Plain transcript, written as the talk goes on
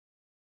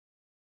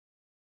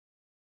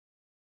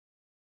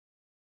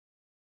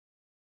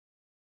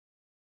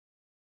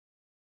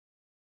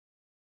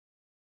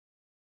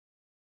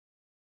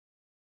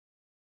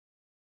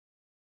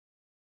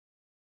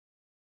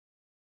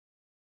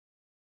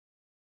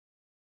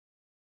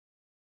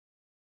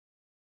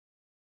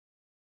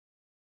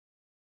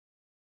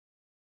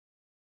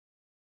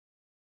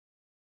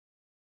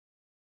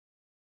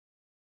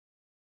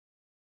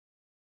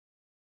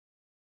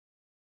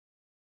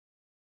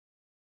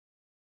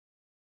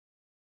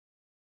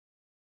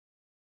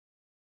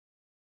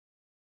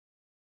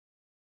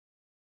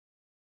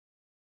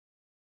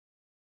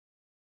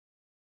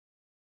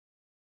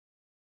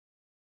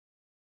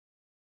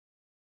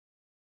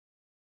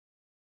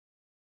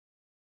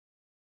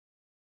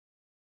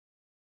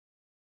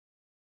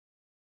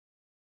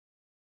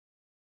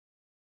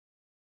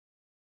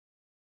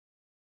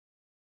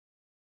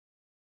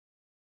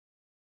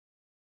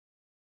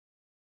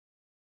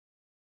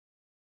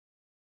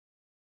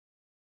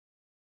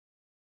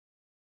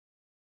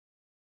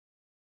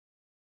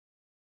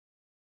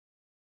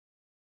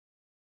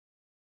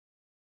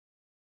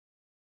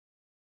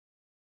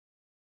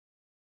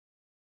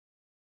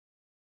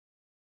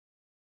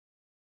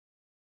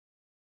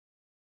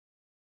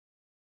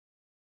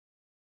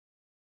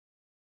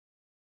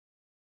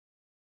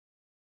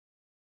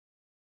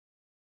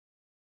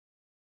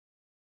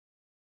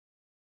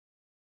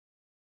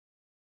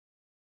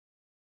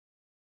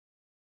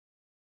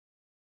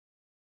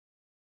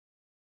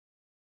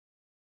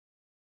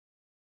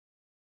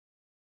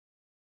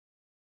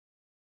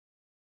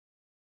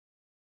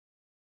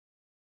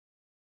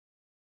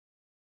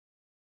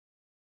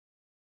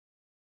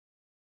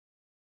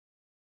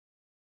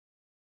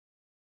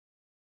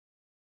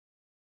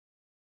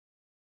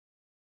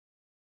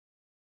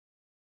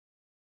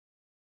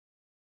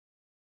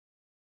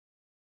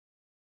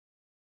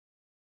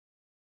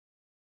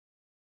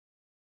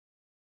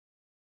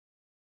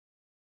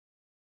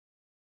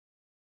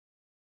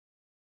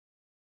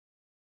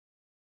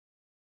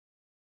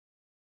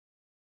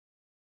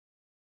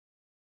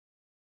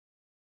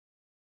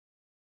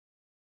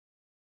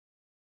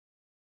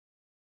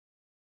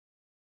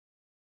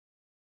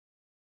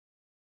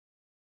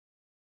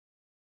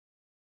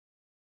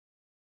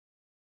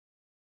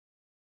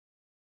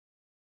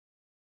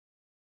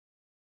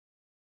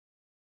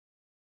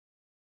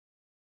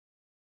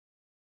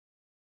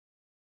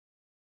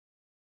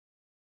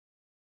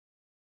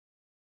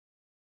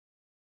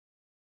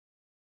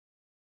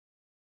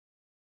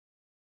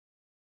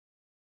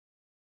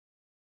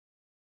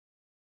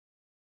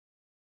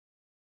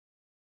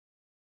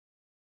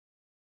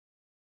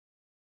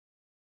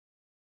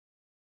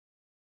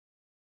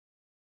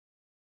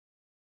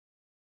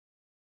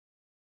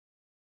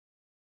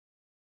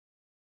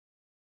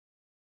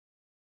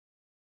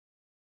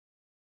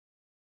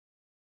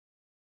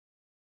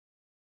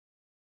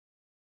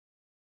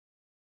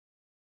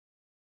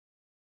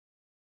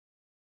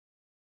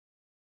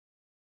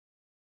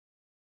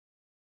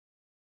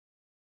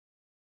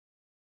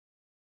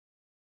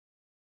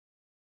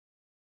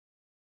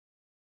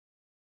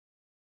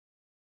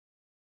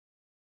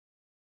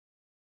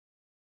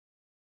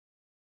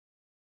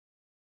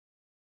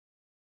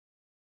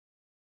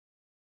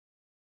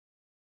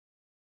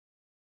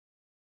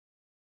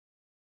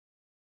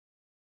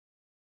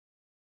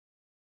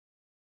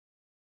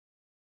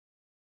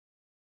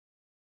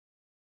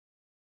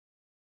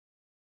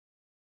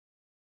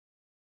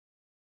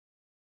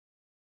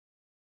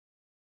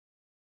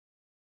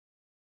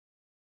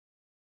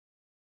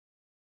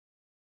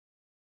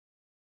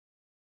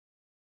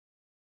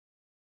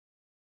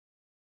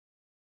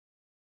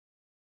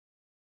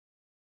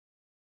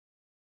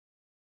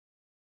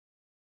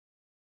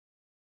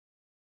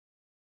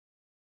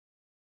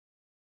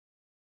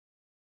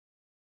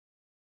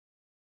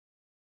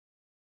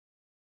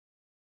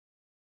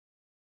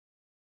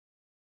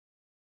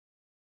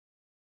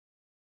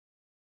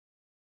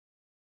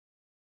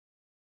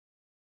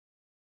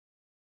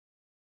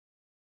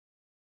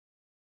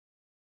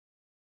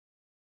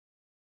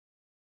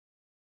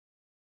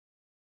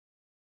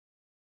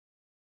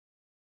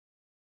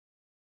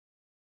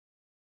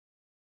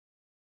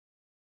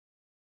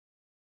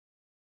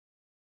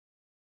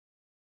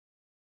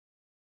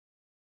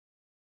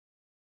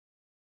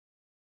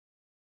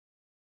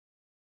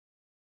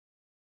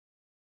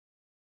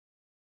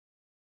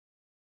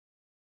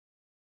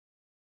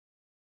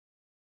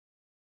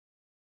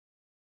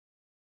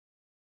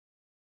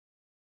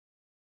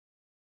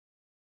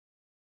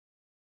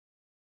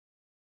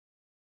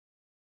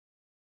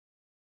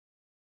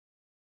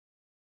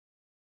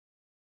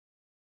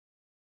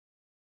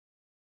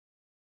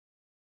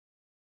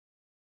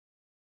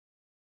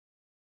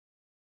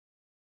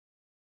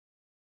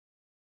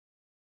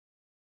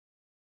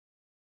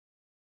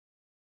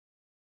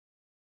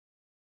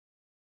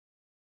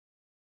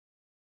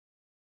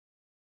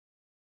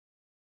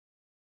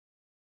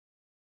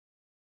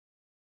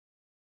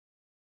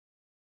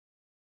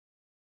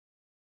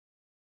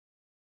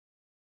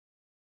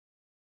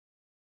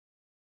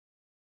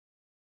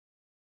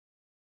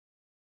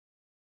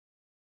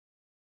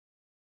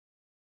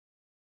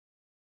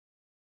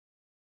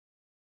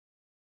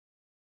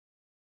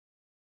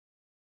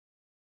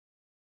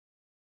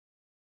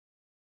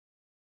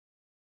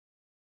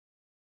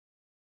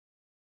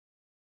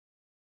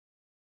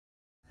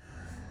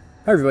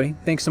Hi everybody,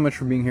 thanks so much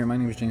for being here. My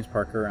name is James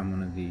Parker. I'm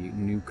one of the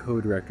new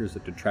co-directors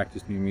at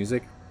Tetractys New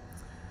Music.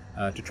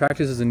 Tetractys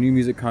is a new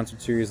music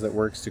concert series that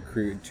works to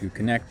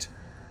connect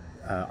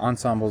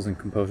ensembles and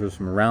composers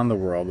from around the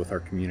world with our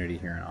community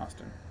here in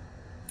Austin.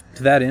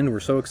 To that end,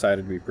 we're so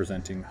excited to be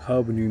presenting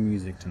Hub New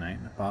Music tonight,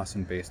 a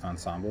Boston-based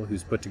ensemble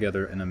who's put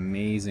together an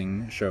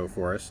amazing show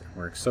for us.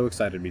 We're so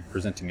excited to be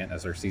presenting it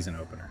as our season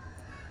opener.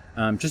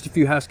 Just a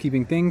few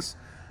housekeeping things.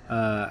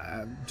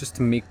 Just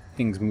to make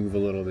things move a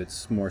little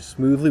bit more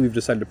smoothly, we've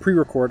decided to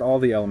pre-record all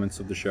the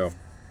elements of the show.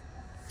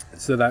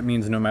 So that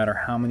means no matter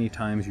how many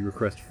times you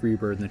request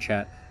Freebird in the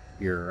chat,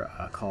 your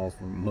calls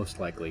will most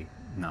likely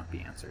not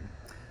be answered.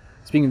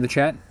 Speaking of the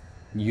chat,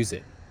 use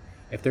it.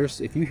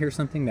 If you hear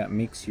something that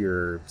makes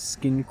your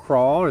skin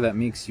crawl or that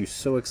makes you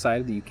so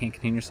excited that you can't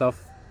contain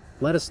yourself,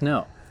 let us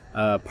know.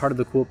 Part of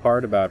the cool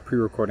part about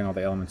pre-recording all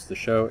the elements of the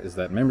show is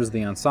that members of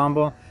the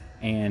ensemble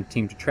and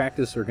Team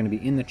Tetractys are going to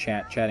be in the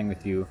chat chatting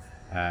with you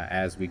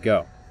as we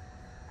go.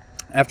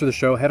 After the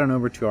show, head on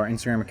over to our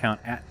Instagram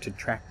account at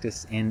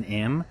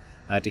TetractysNM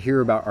to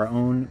hear about our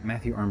own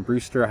Matthew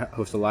Armbruster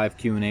host a live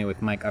Q&A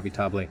with Mike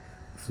Avitabile,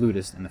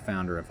 flutist and the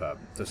founder of Hub.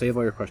 So save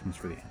all your questions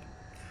for the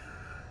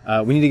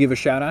end. We need to give a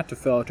shout out to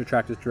fellow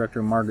Tetractys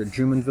director Margaret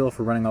Jumanville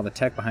for running all the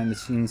tech behind the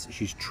scenes.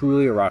 She's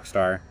truly a rock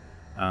star.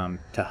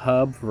 To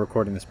Hub for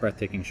recording this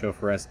breathtaking show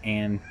for us,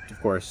 and of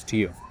course to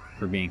you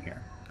for being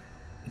here.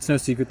 It's no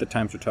secret that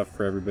times are tough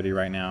for everybody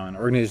right now, and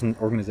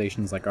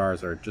organizations like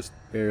ours are just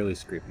barely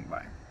scraping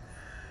by.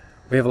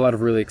 We have a lot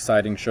of really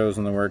exciting shows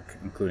in the work,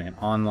 including an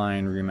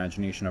online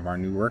reimagination of our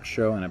new work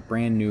show and a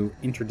brand new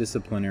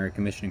interdisciplinary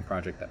commissioning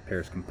project that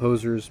pairs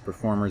composers,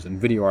 performers, and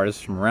video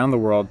artists from around the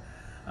world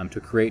to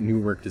create new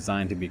work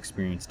designed to be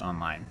experienced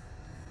online.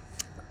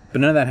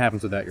 But none of that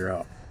happens without your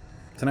help.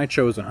 Tonight's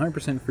show is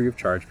 100% free of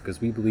charge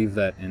because we believe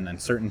that in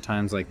uncertain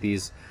times like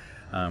these,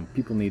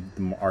 people need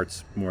the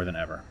arts more than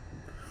ever.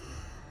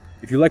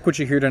 If you like what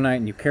you hear tonight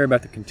and you care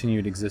about the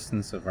continued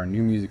existence of our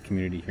new music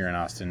community here in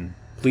Austin,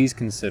 please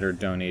consider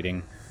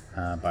donating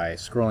by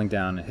scrolling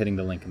down and hitting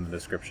the link in the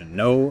description.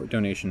 No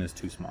donation is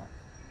too small.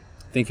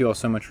 Thank you all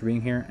so much for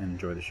being here and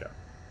enjoy the show.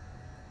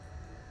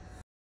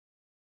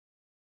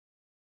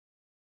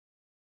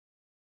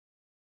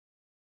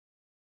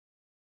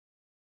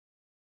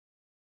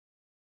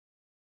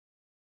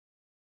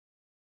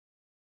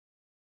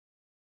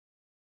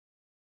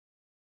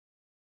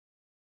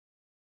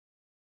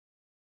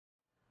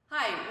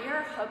 Hi, we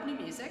are Hub New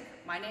Music.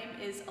 My name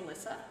is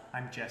Alyssa.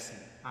 I'm Jesse.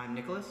 I'm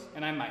Nicholas.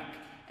 And I'm Mike.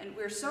 And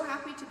we're so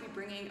happy to be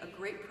bringing a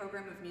great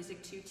program of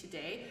music to you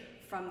today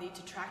from the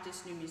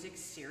Tetractys New Music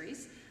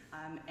series.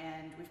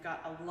 And we've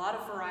got a lot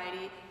of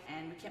variety,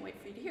 and we can't wait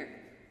for you to hear.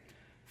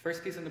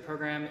 First piece of the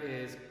program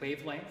is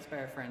Wavelengths by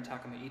our friend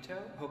Takuma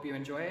Itoh. Hope you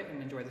enjoy it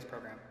and enjoy this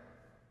program.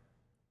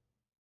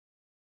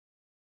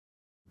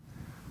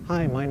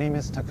 Hi, my name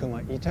is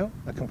Takuma Itoh,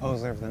 the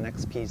composer of the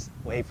next piece,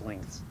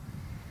 Wavelengths.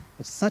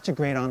 It's such a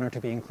great honor to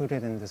be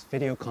included in this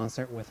video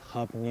concert with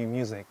Hub New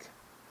Music.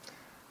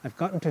 I've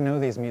gotten to know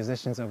these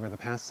musicians over the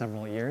past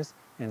several years,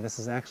 and this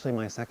is actually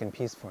my second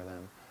piece for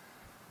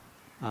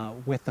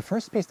them. With the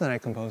first piece that I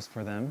composed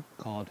for them,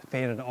 called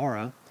Faded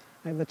Aura,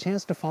 I had the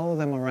chance to follow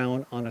them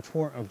around on a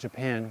tour of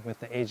Japan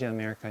with the Asia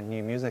America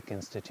New Music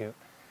Institute,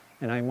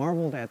 and I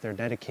marveled at their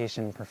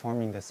dedication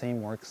performing the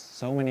same works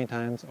so many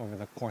times over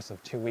the course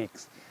of 2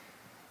 weeks.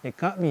 It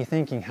got me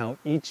thinking how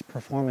each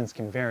performance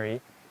can vary,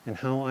 and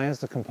how I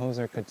as the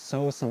composer could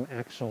sow some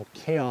actual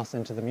chaos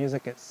into the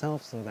music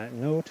itself so that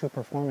no two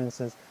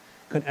performances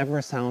could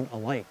ever sound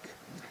alike.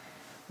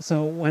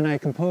 So when I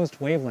composed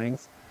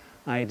Wavelengths,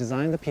 I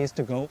designed the piece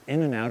to go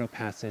in and out of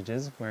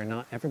passages where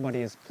not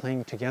everybody is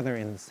playing together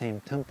in the same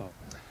tempo.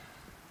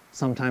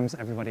 Sometimes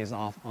everybody is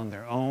off on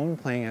their own,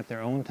 playing at their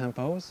own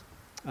tempos.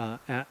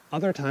 At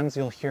other times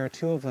you'll hear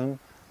two of them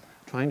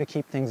trying to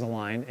keep things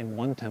aligned in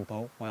one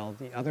tempo while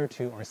the other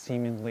two are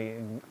seemingly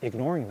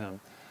ignoring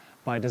them.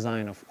 By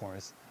design, of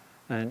course,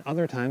 and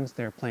other times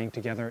they're playing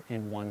together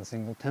in one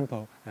single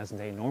tempo as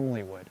they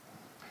normally would.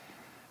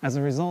 As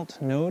a result,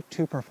 no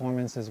two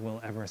performances will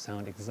ever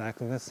sound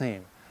exactly the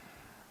same.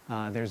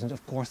 There's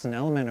of course an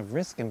element of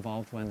risk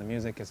involved when the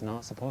music is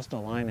not supposed to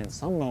align in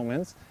some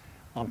moments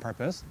on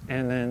purpose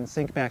and then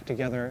sync back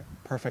together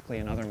perfectly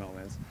in other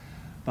moments.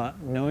 But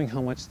knowing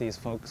how much these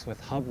folks with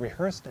Hub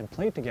rehearsed and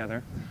played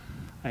together,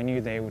 I knew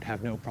they would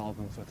have no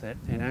problems with it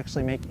and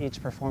actually make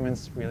each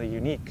performance really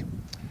unique.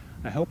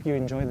 I hope you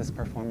enjoy this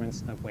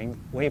performance of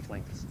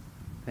Wavelengths.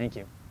 Thank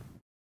you.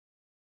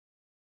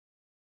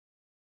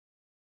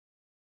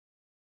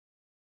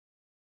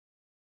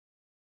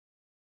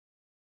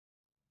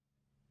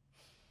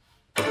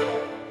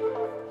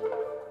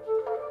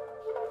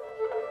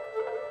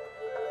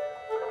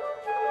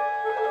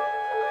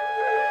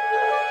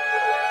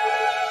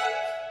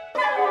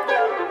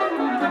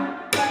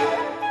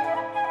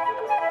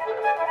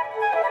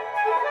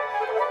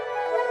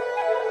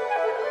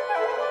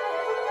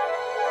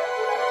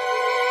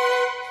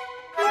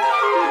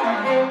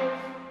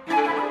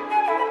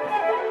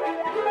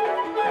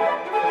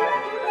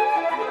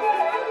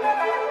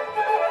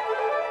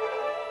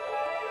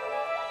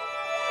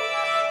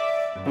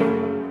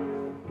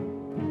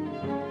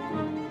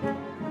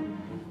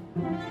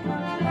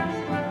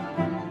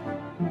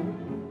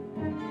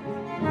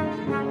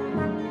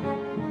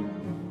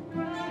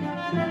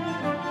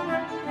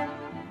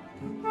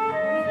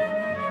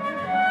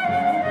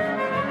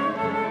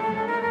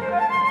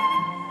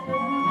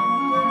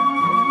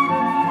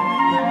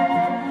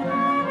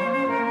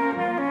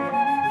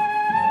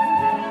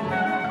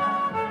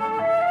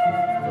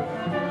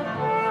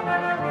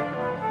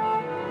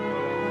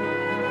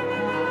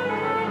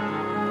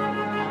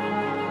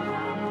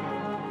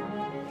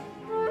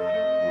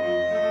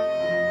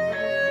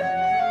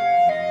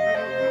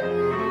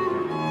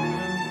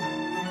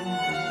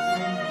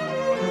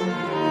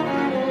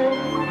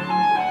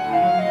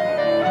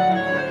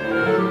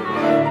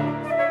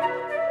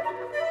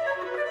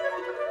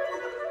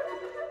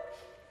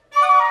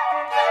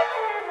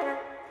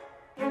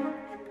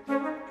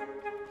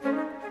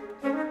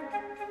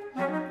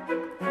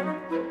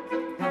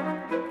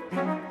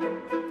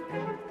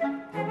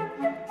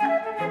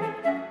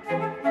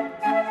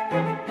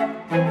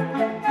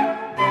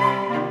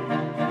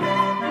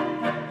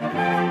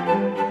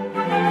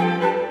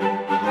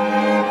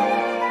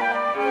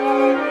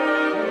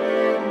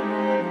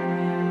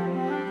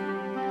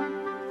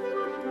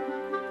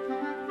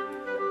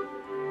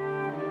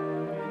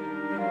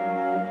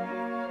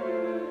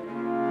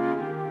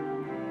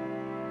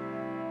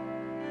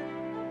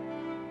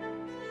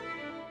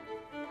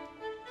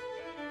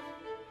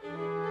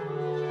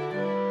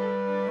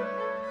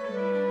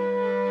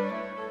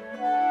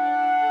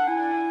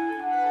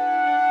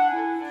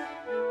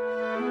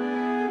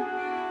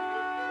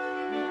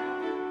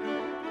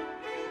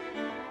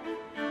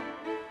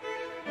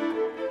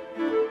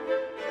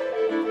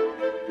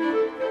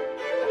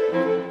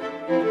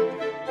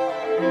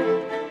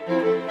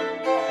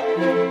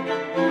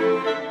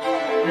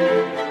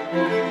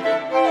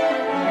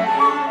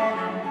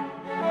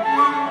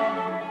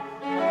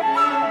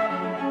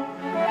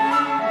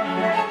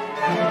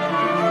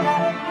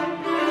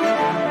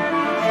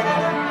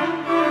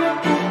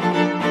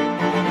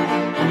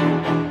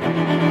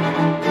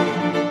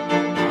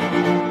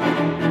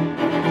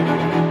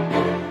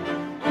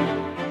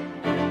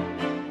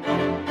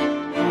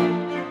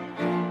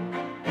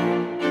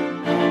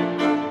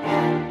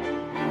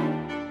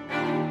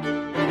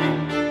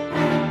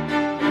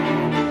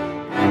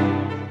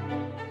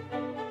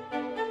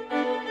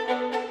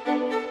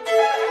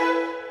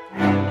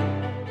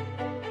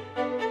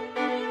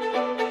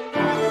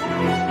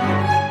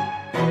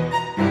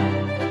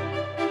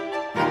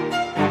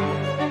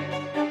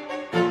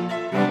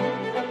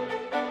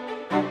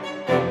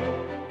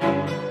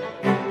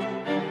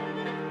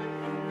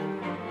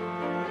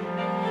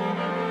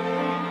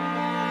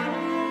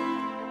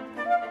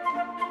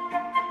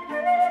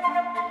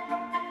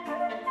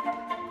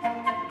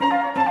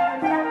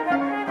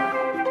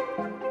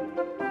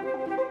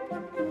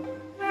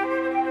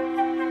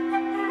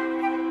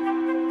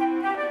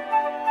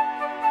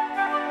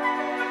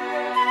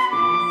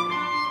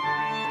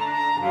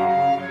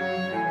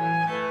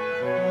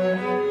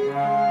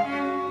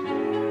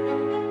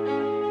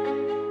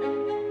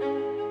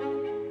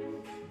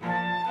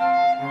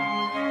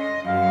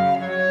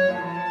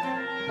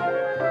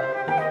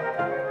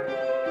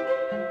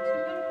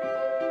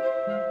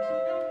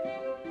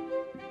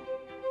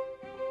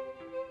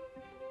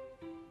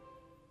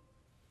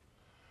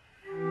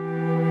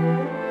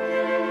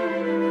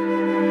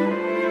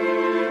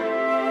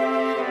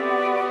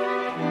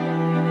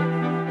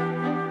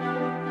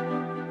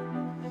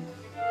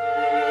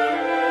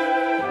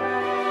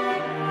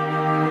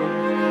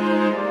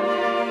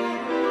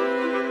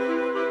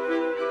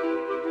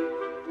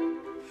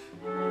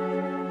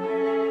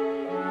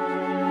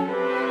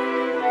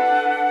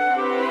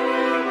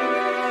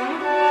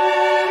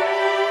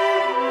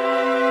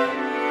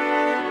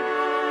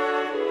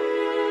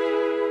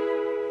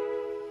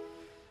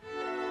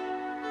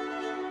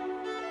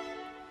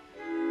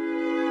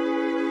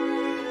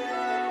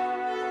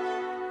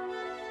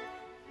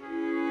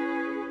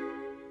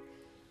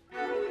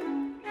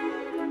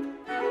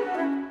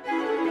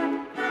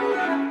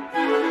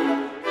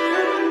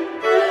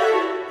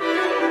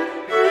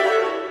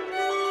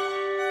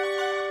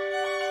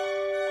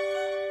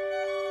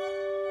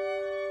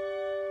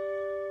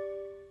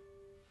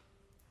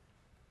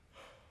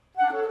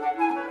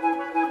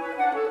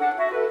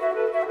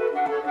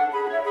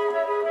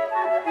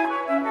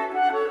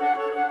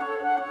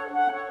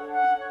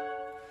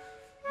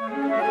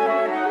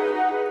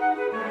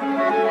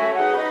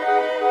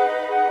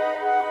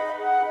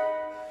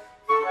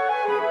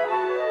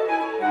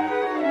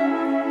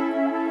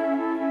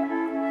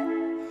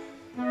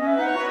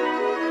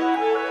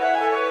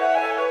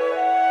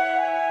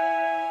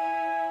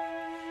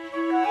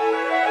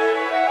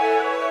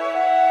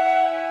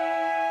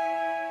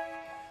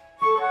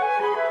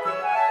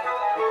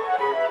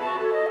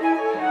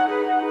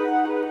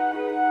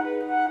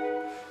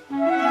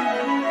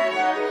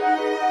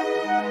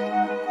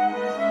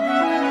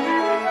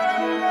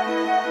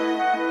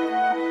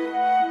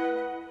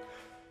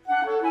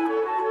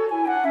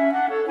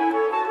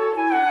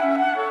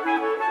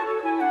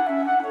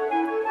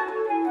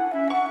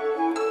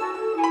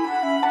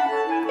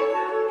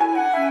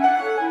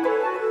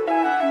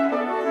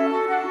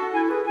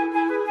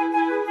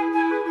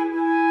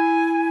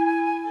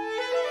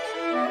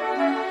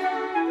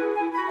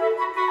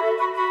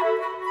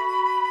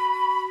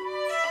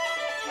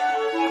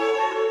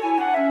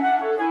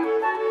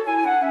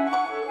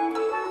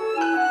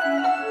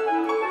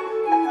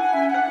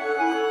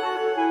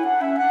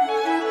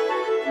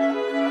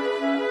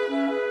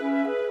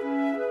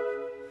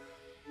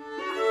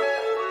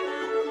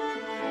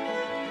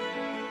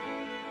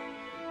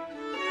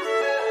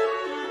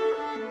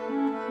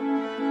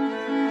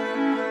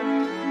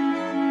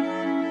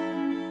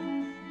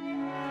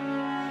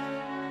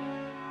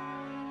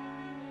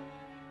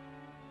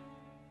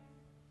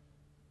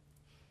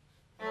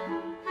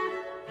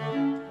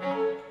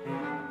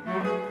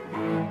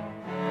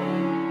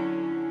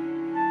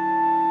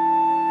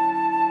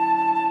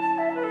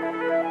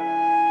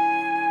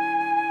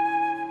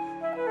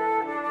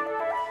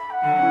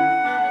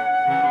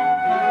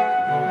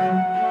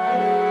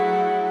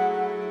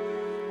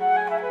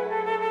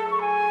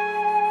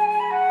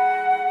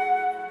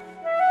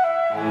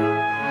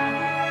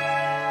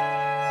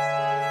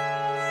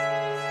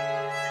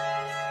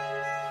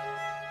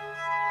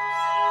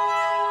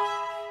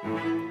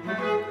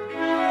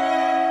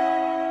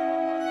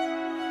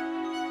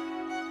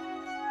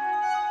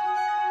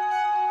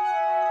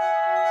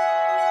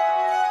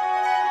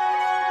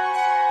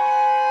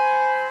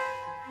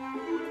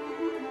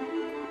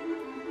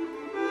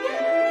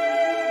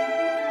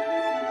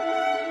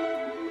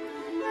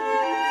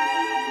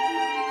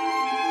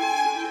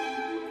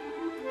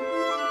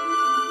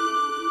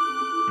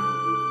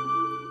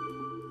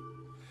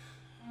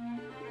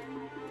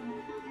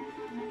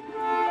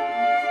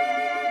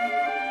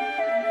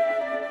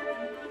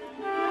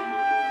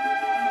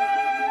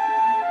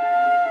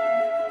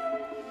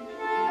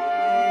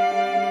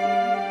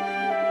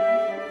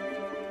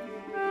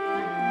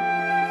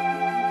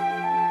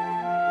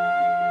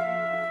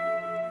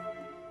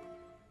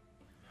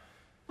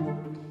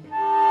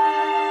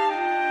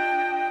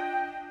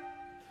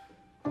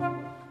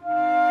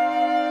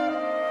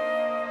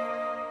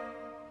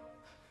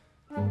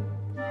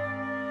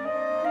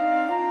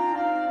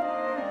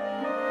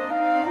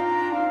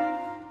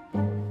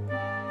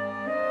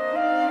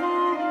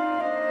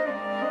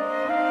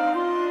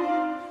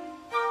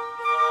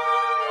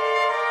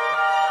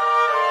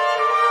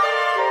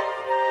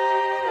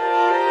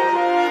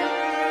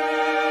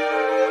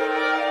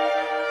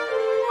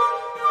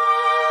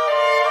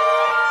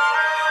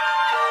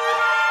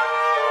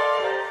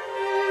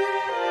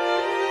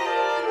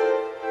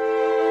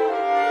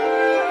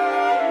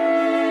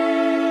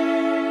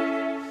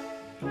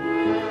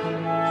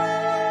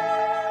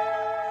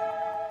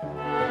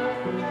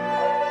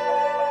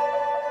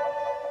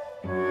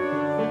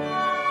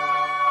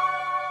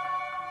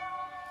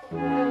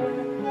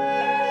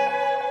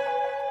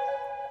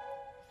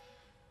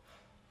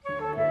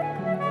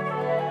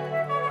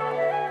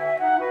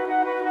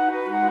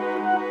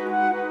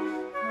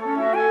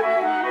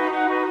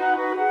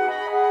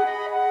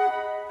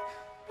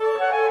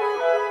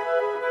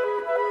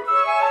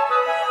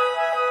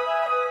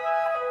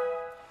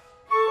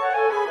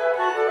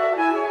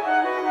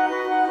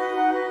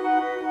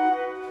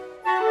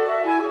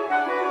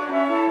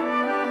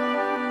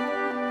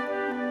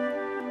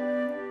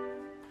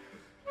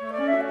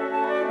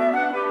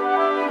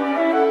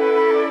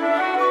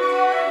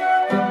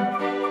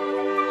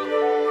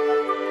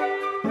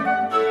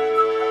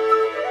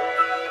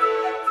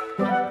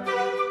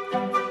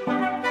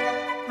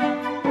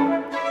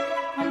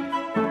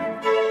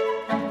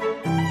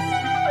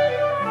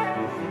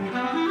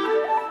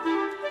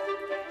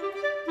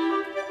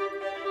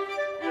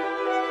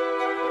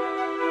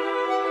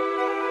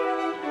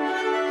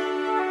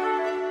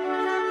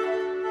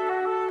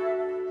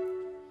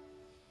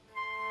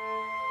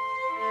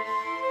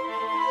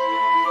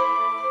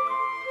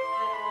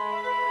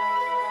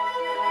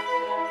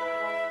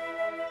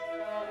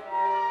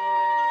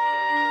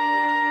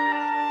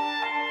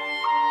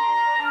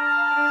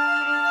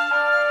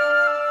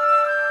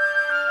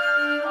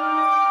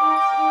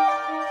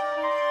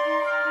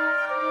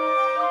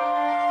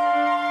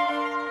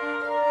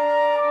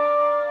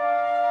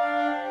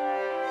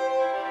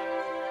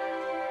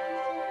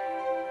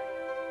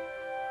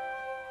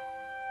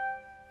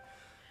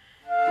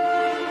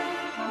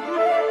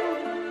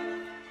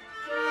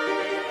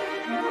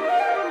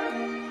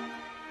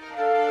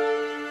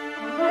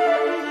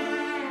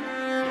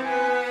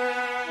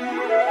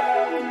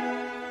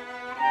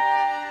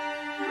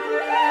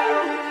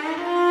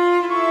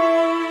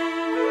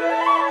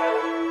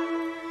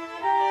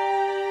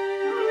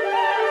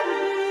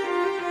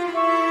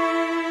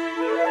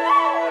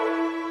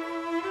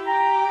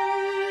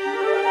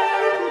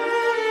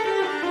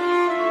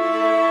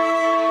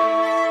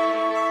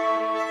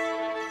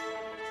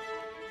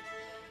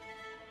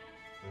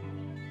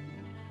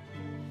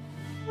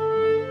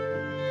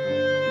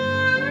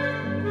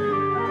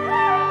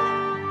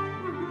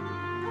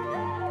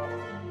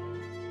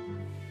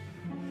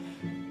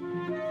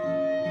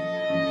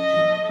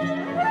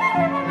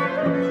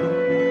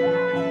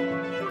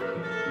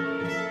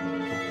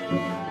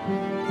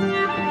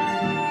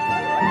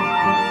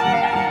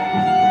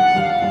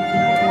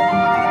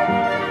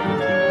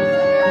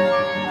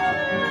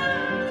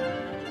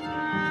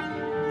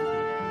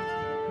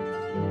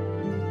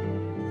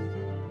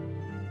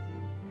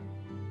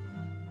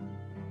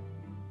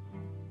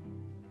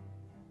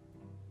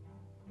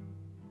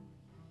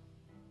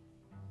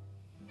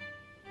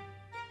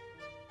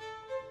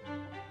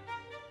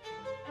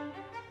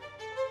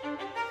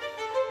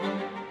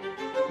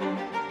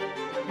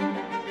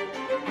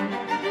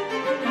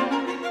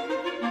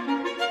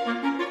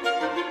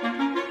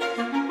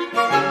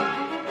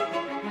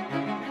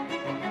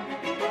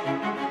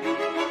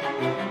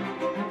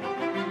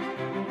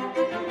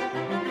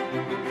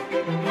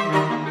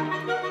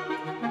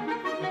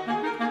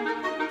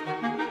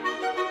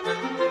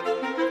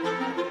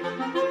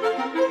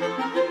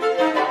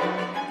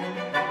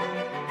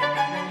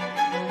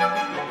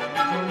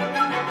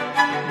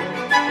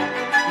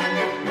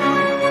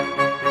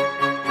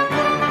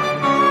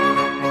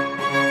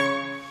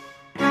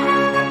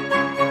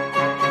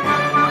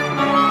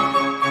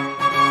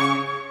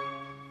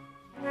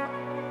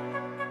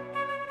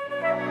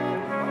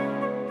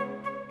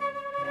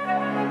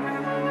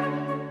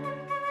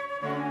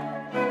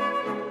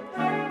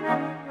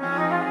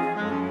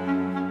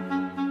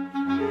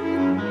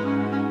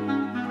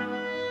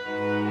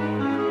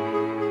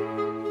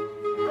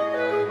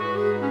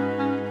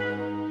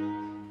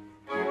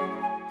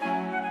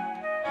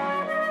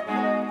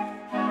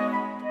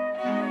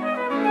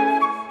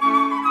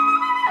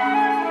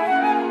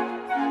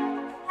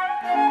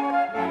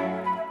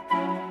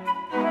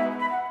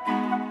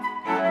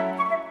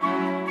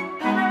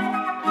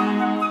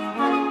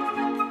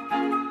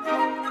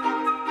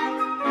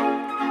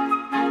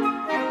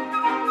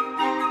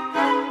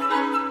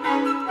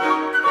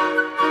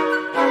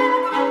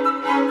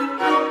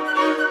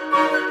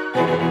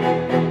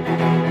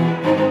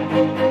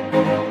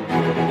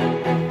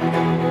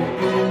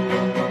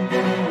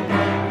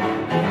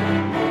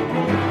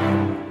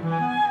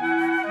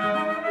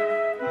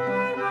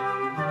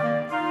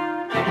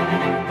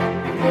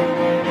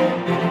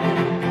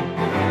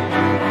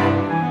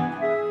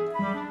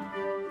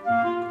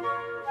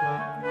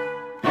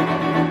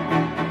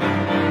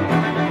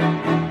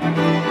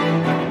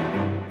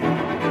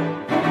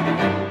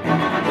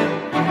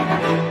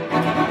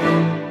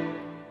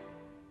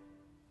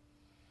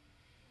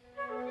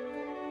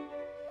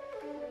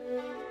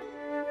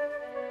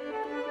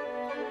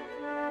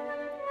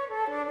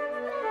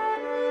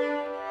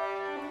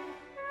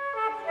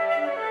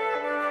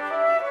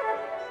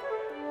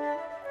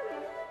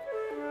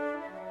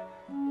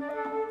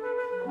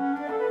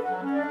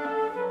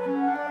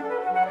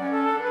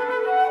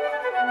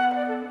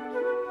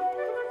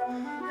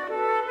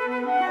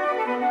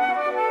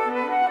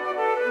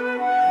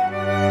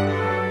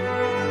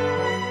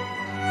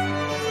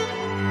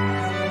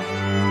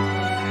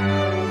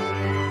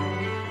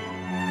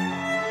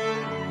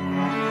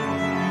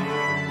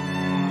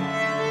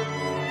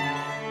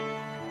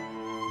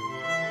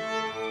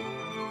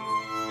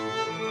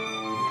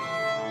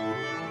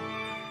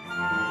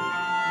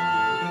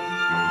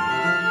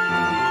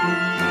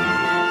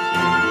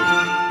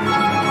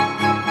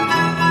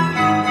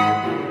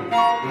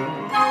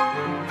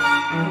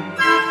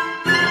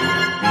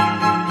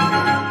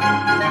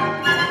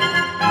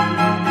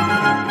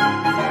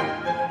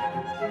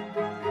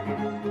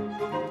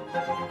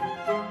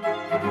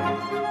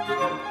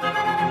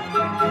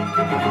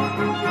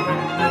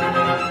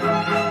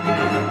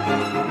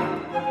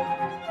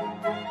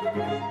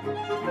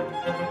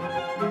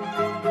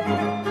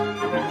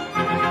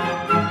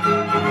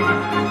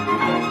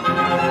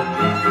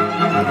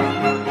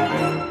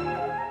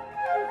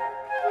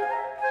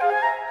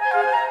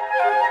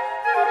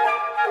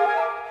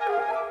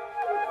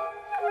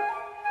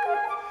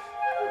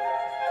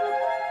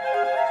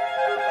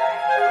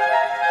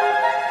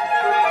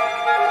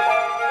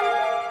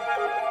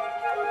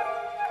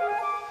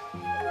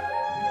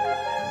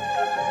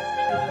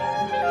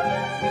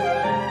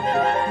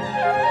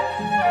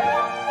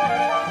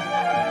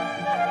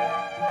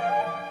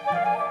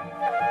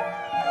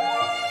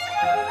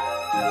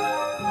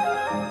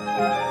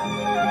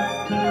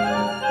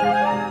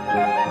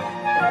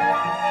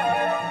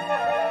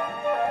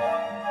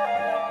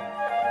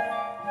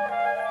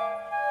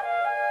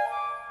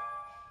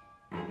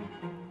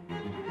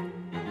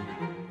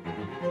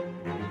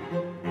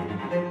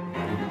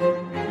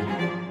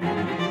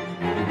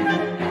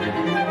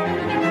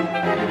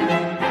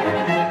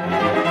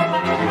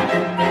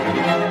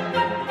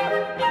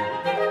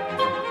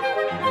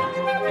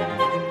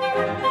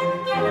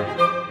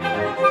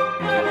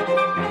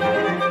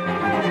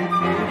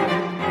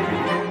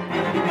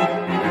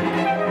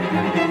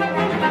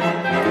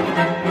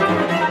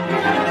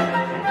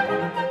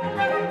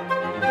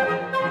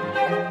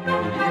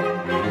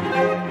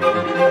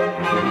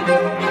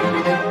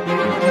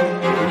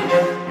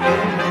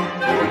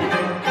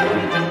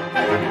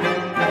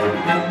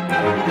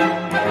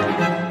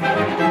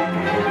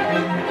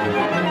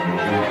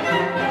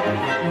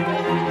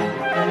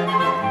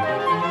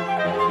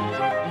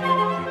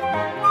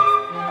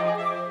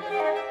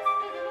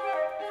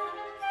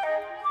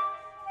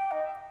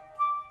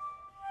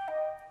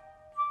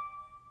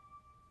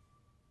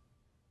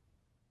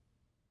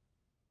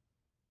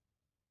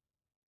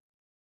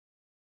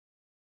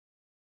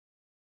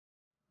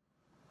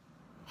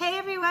 Hey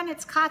everyone,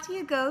 it's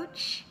Kati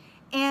Agocs,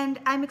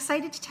 and I'm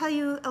excited to tell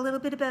you a little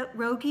bit about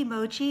Rogue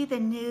Emoji, the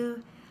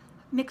new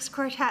mixed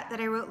quartet that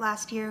I wrote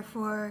last year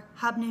for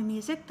Hub New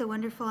Music, the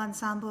wonderful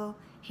ensemble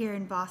here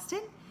in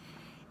Boston.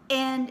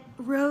 And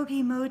Rogue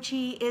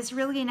Emoji is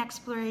really an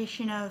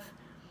exploration of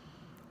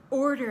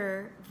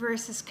order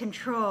versus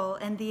control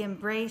and the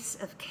embrace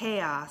of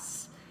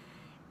chaos.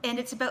 And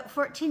it's about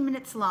 14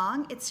 minutes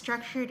long. It's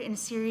structured in a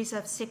series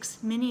of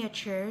 6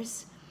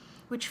 miniatures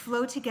which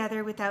flow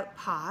together without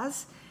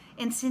pause.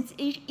 And since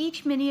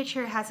each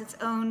miniature has its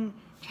own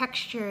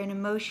texture and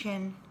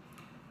emotion,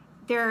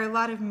 there are a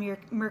lot of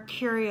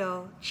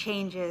mercurial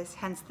changes,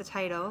 hence the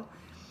title.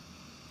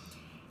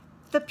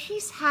 The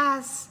piece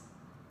has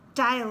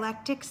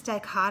dialectics,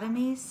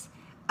 dichotomies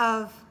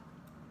of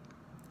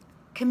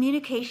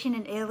communication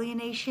and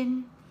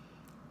alienation,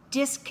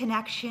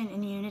 disconnection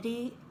and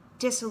unity,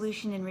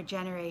 dissolution and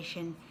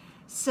regeneration.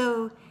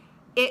 So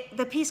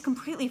the piece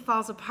completely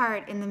falls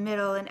apart in the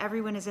middle and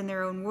everyone is in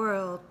their own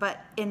world, but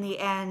in the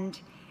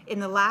end,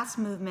 in the last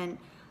movement,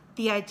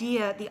 the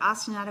idea, the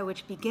ostinato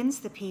which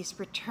begins the piece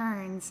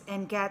returns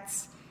and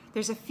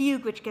there's a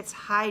fugue which gets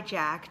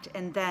hijacked,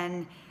 and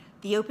then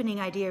the opening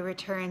idea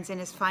returns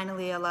and is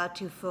finally allowed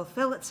to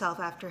fulfill itself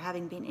after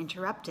having been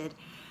interrupted.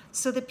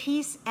 So the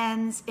piece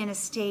ends in a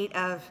state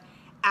of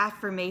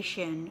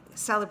affirmation,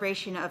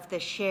 celebration of the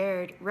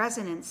shared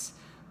resonance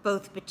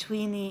both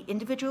between the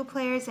individual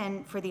players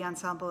and for the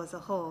ensemble as a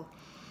whole.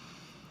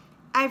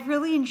 I've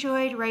really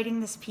enjoyed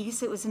writing this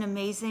piece. It was an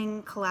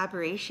amazing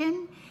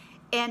collaboration,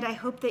 and I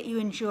hope that you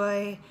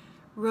enjoy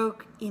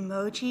Rogue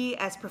Emoji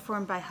as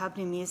performed by Hub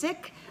New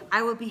Music.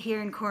 I will be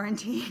here in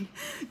quarantine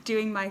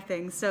doing my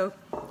thing, so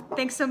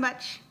thanks so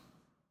much.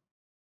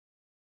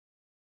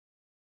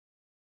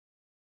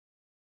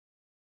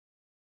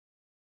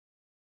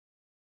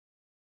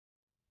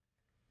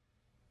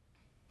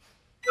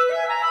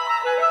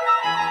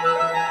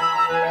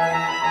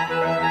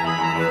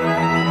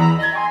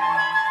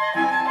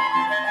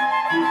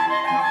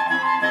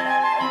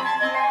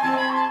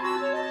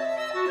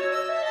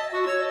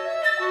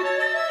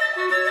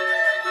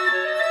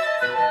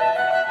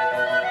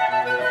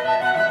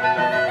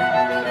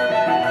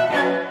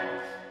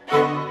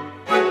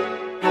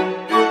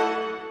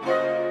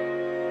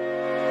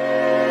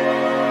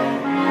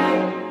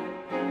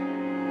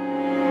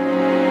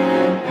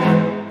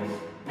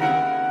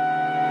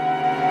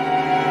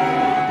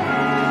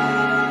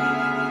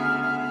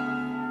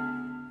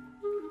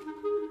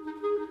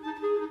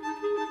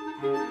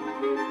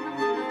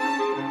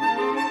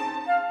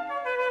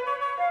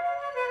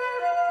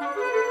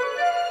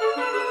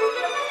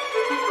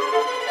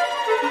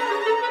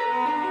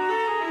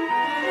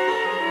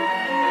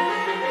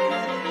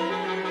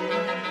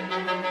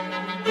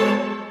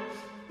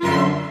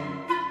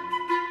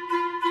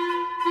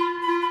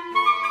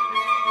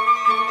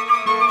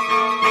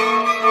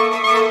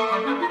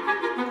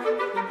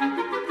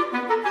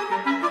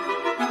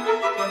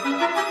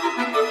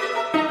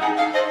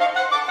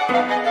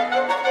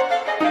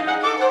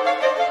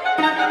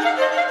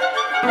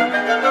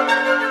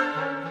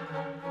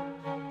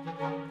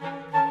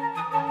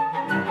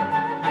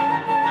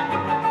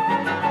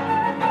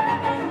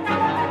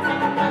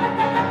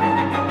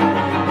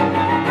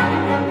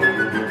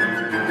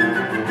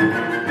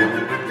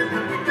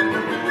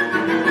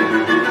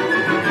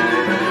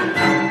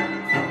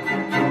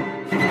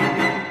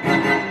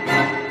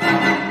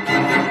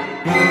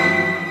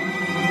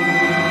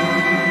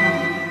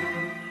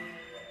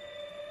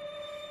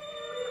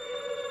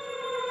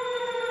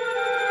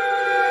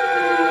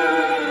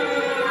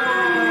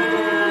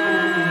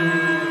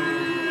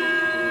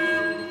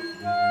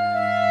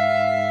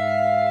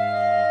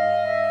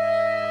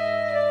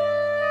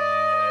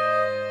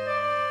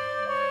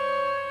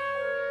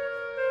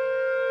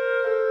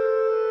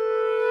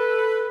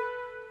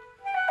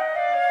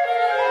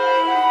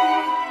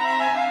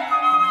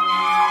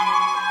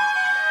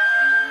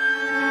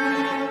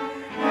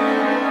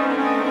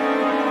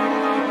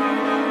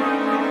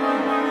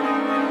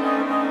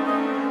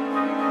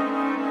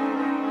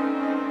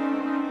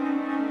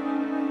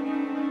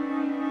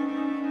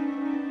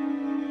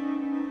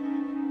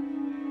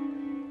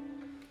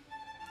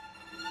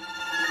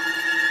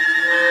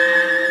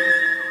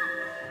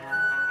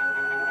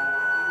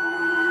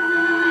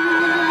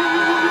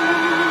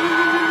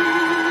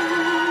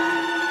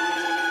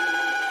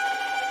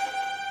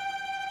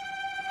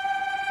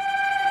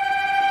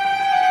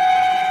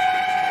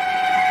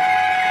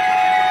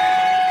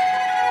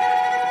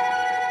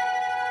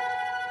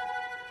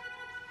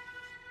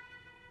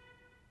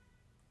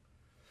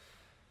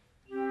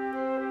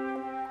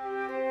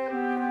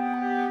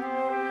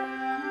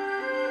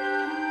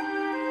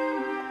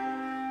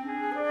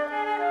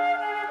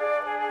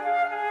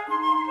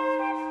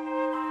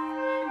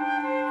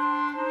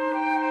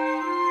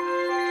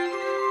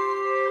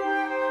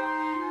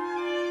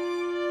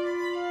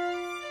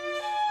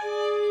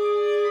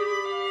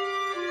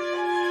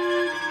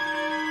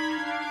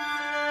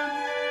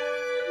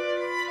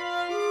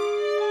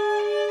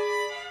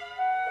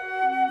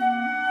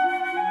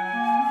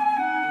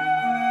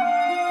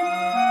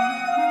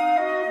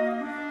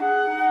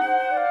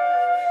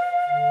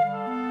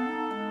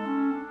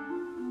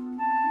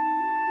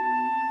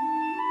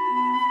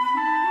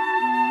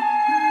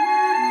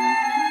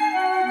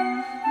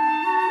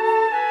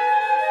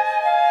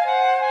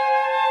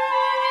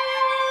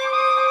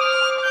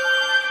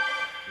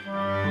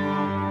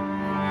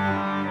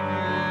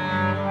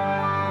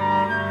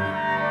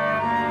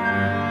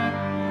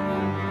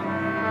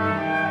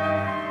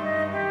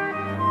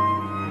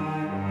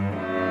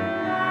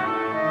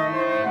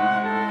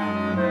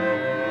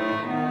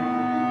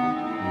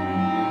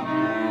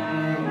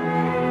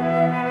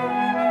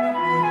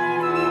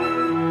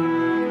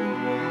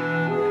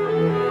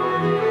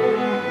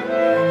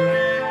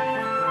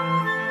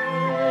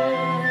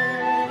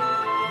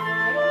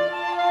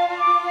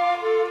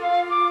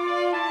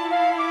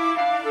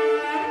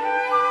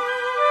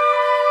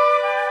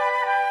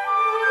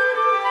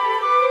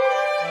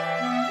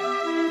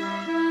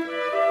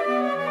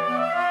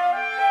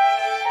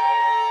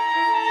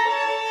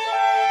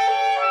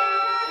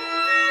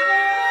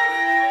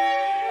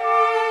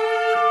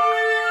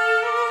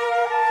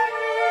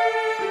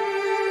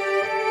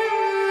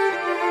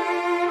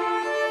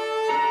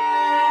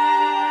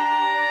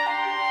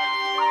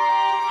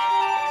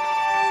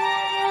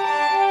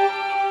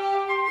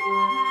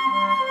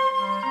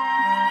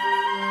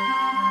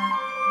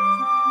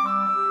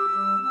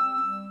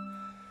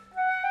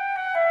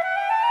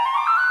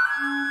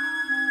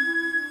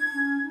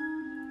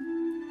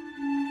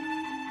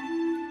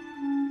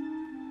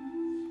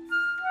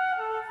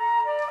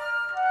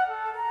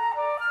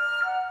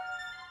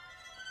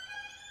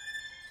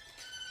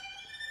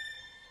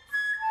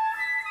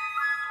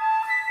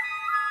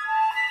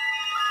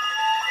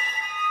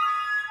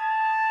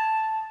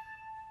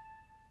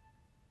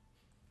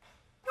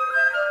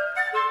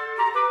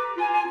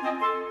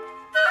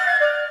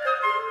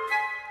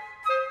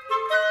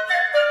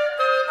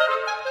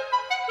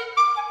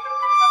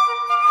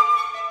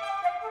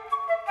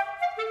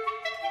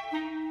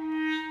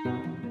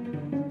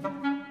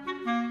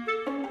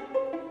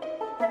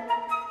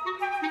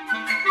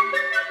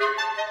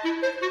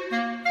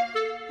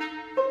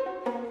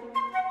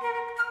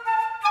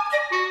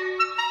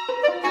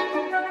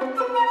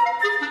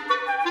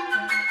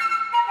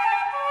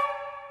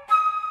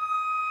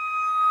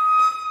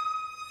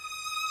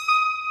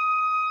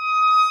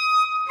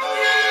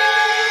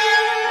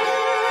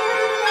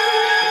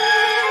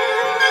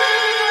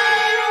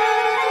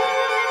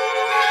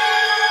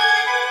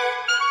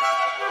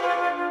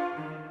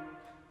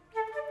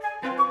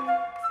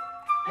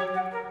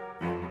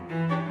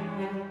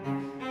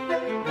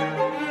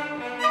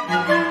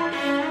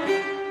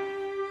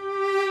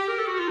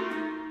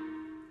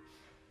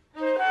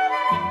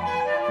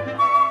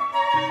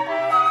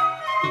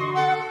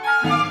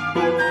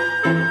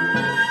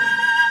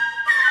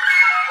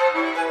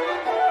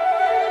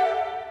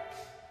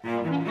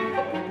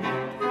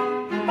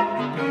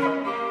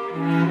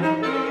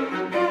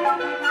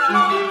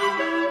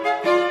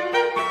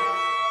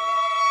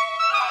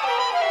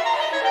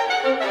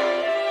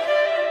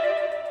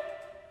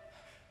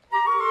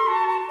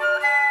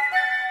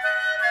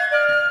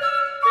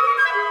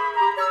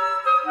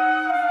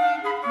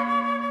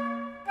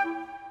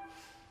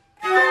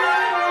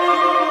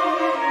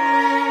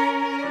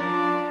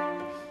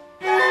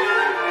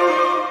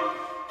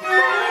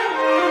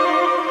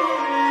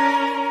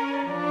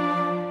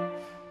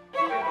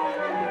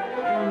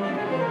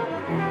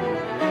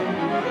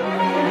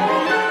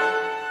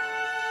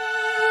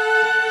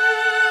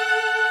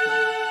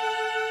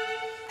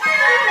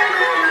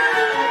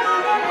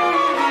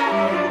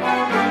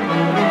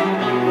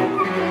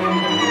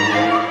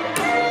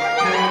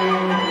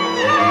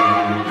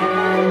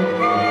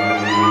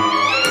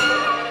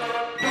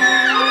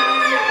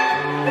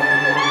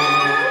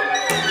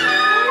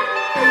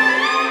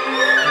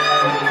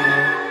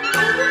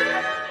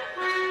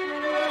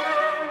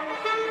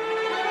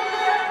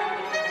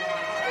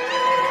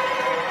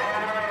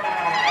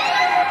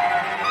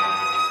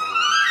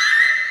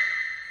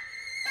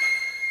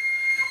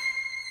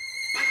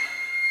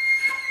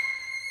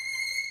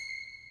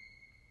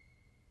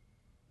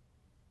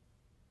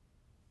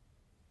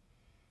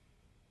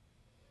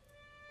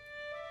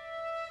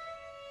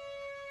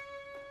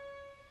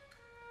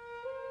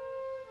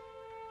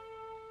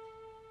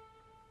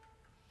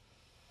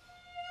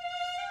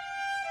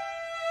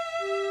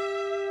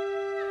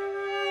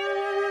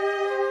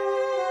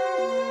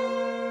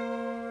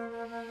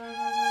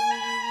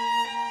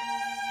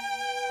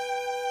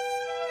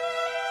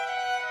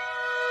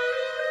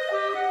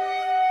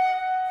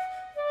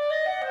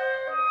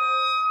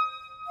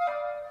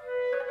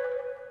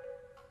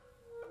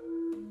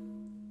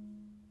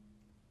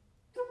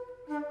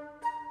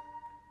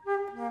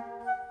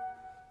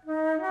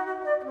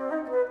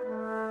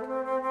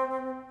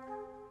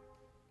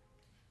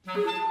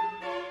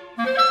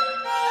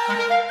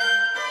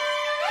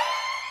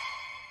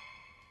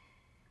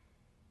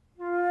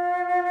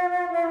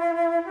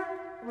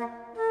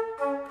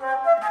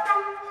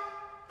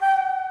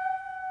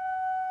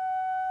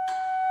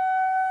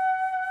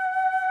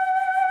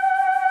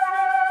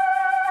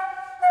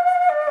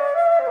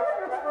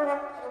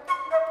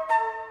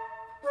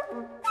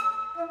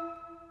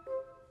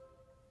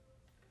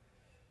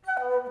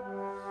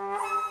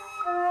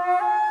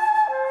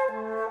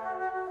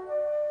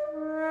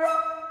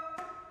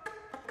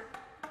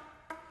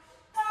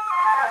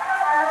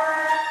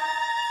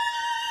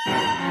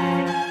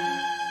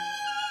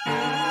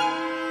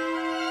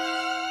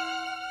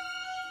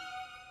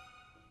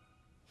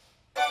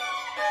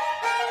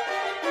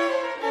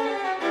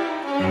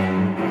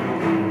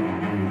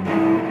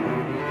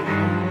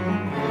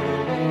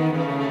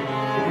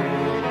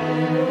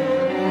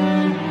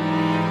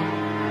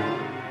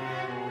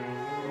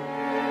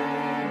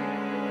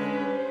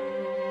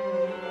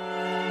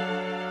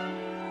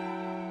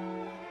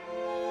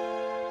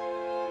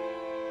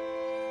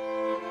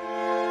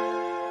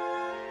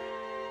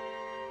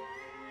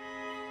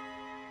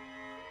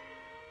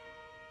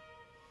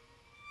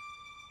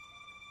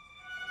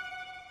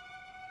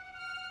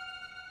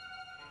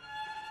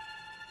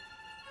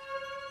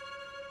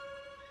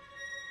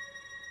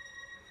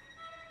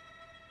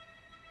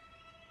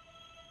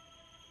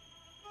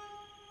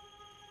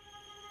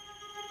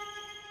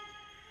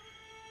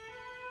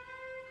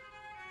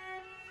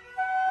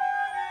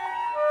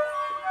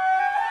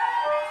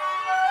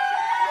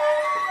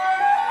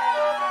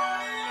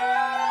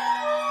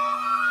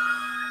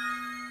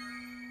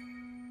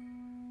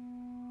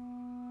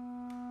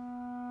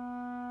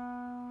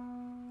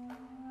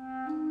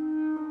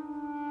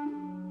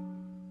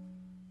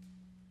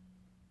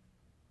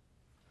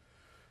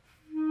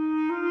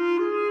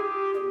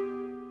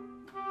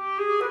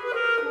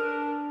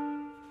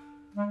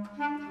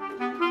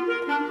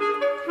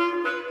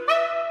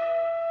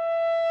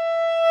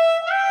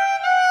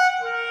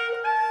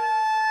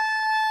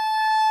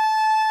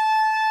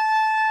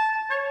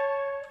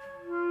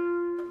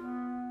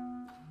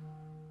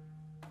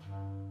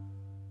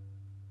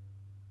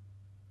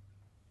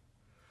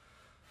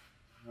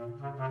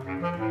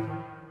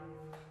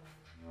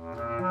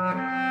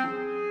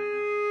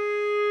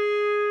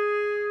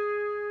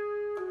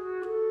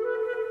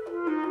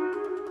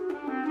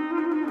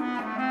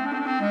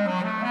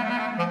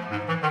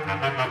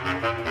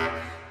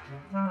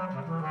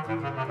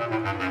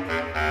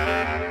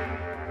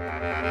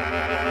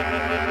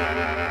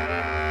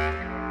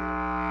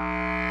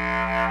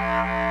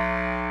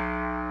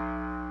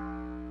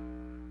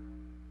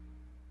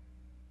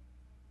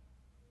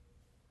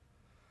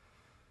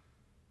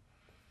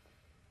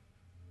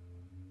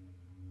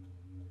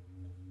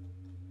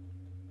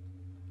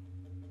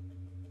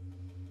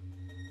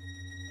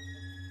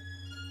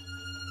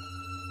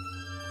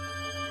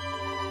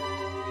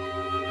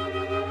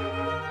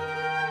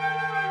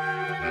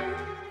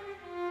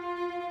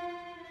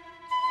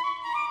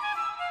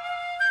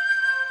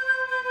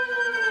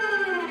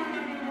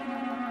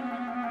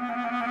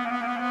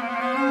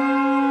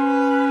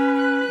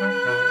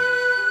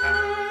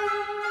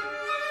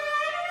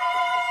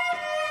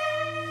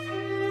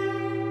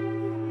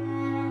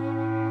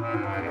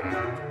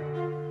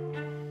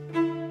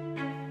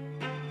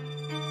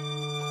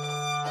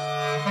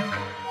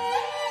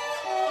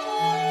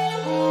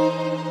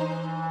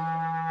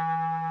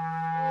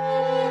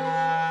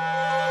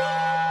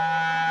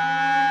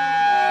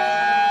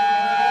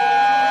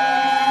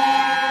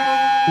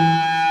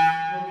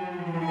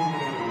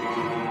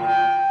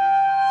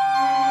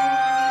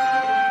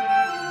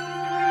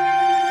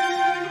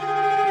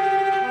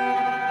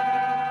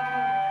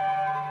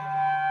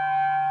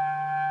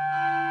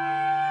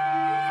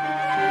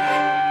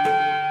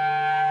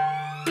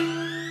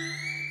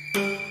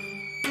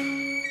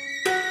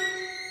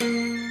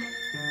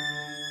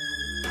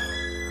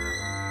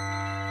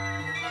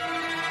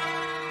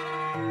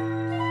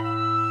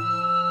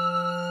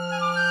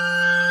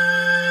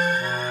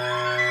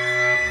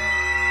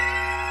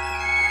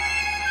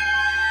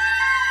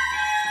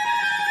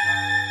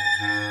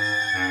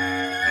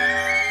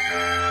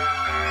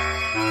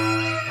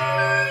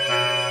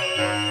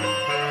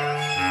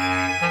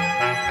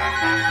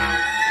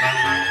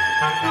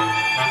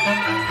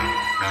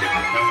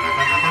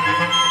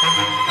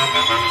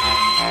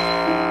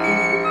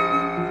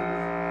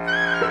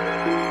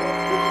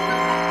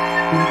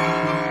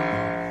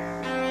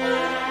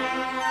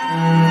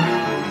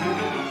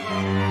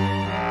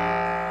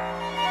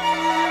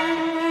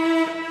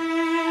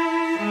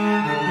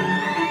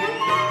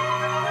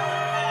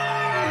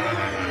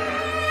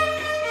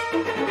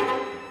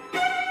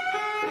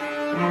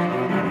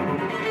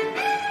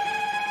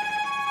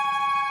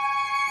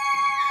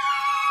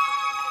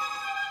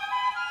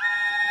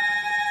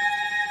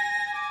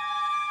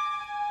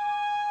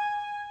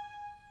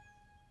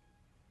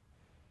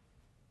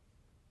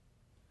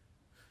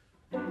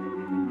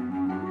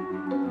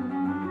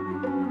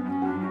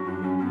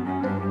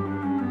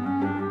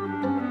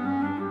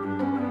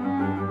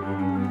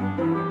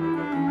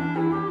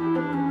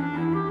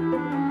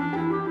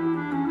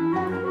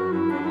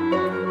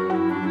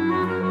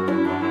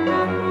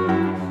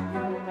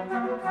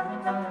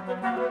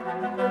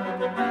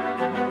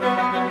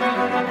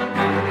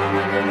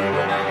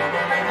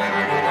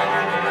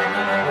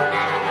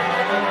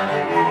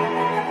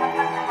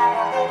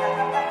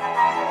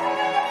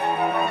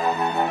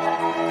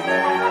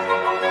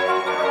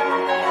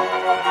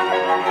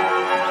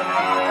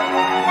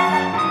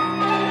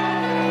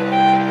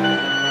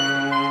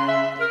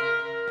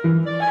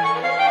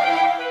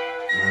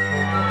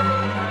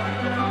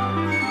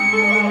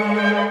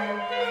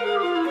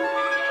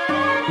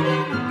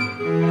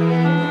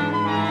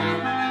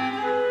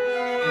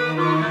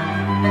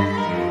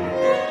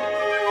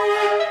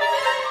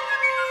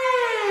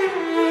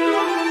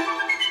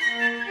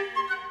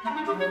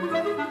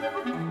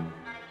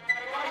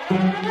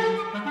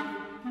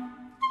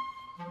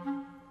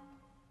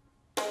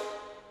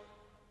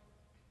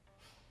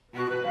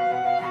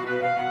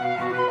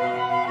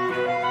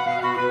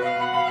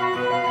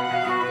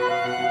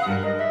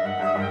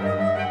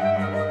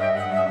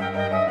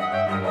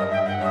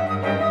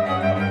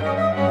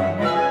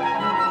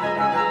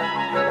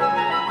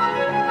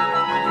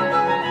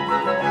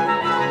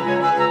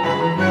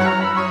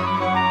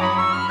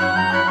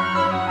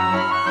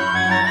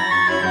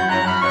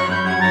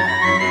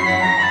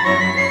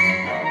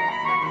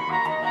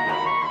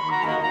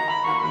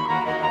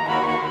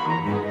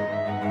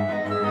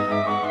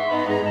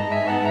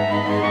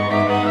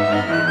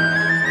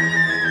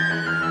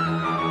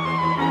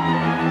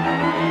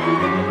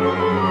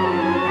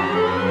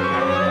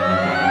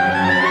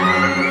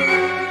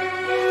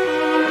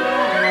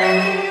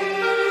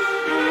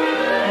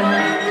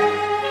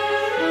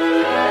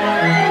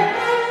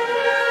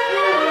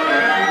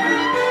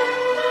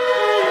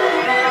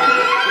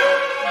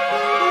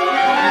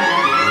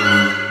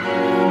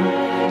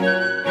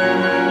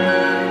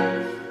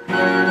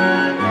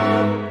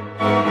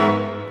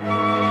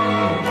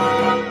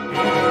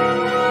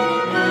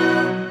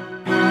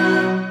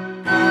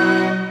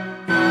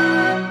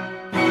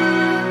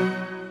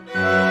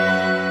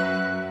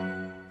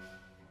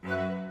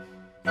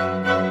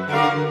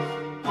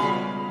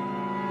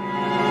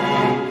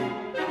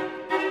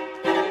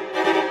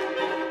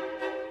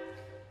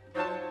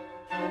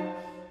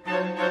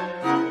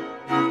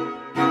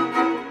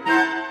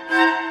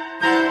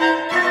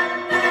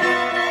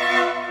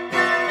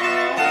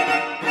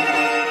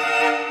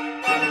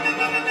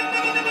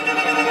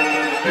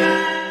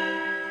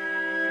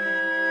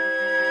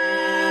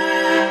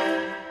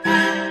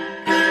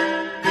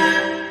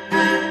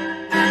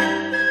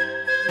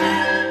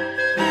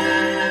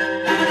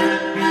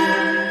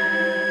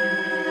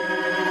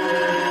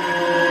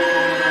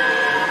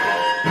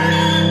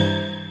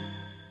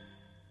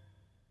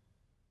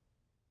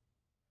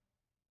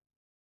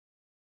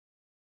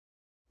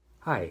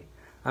 Hi,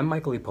 I'm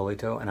Michael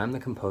Ippolito, and I'm the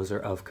composer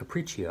of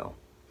Cappricio.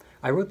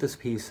 I wrote this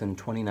piece in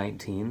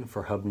 2019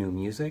 for Hub New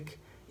Music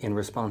in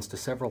response to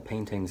several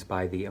paintings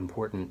by the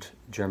important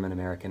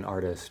German-American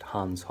artist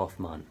Hans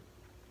Hofmann.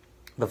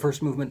 The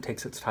first movement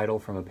takes its title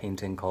from a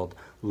painting called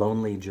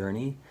Lonely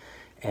Journey,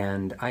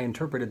 and I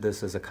interpreted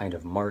this as a kind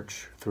of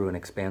march through an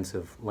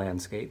expansive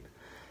landscape.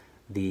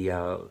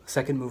 The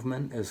second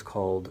movement is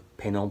called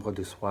Pénombre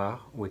du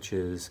soir, which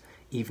is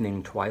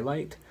evening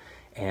twilight,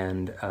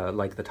 and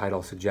like the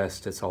title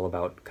suggests, it's all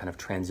about kind of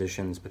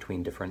transitions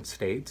between different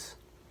states.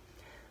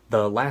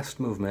 The last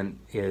movement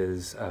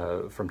is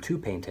from two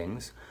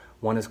paintings.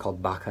 One is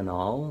called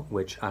Bacchanal,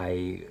 which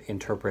I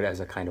interpret as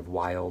a kind of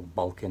wild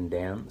Balkan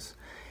dance,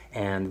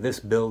 and this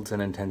builds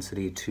in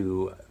intensity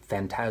to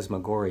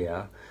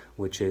Phantasmagoria,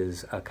 which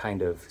is a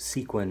kind of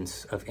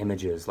sequence of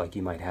images like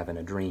you might have in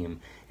a dream.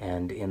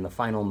 And in the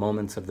final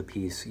moments of the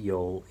piece,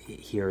 you'll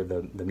hear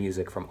the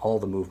music from all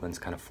the movements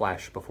kind of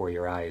flash before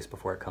your eyes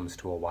before it comes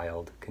to a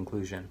wild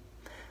conclusion.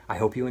 I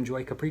hope you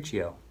enjoy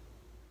Cappricio.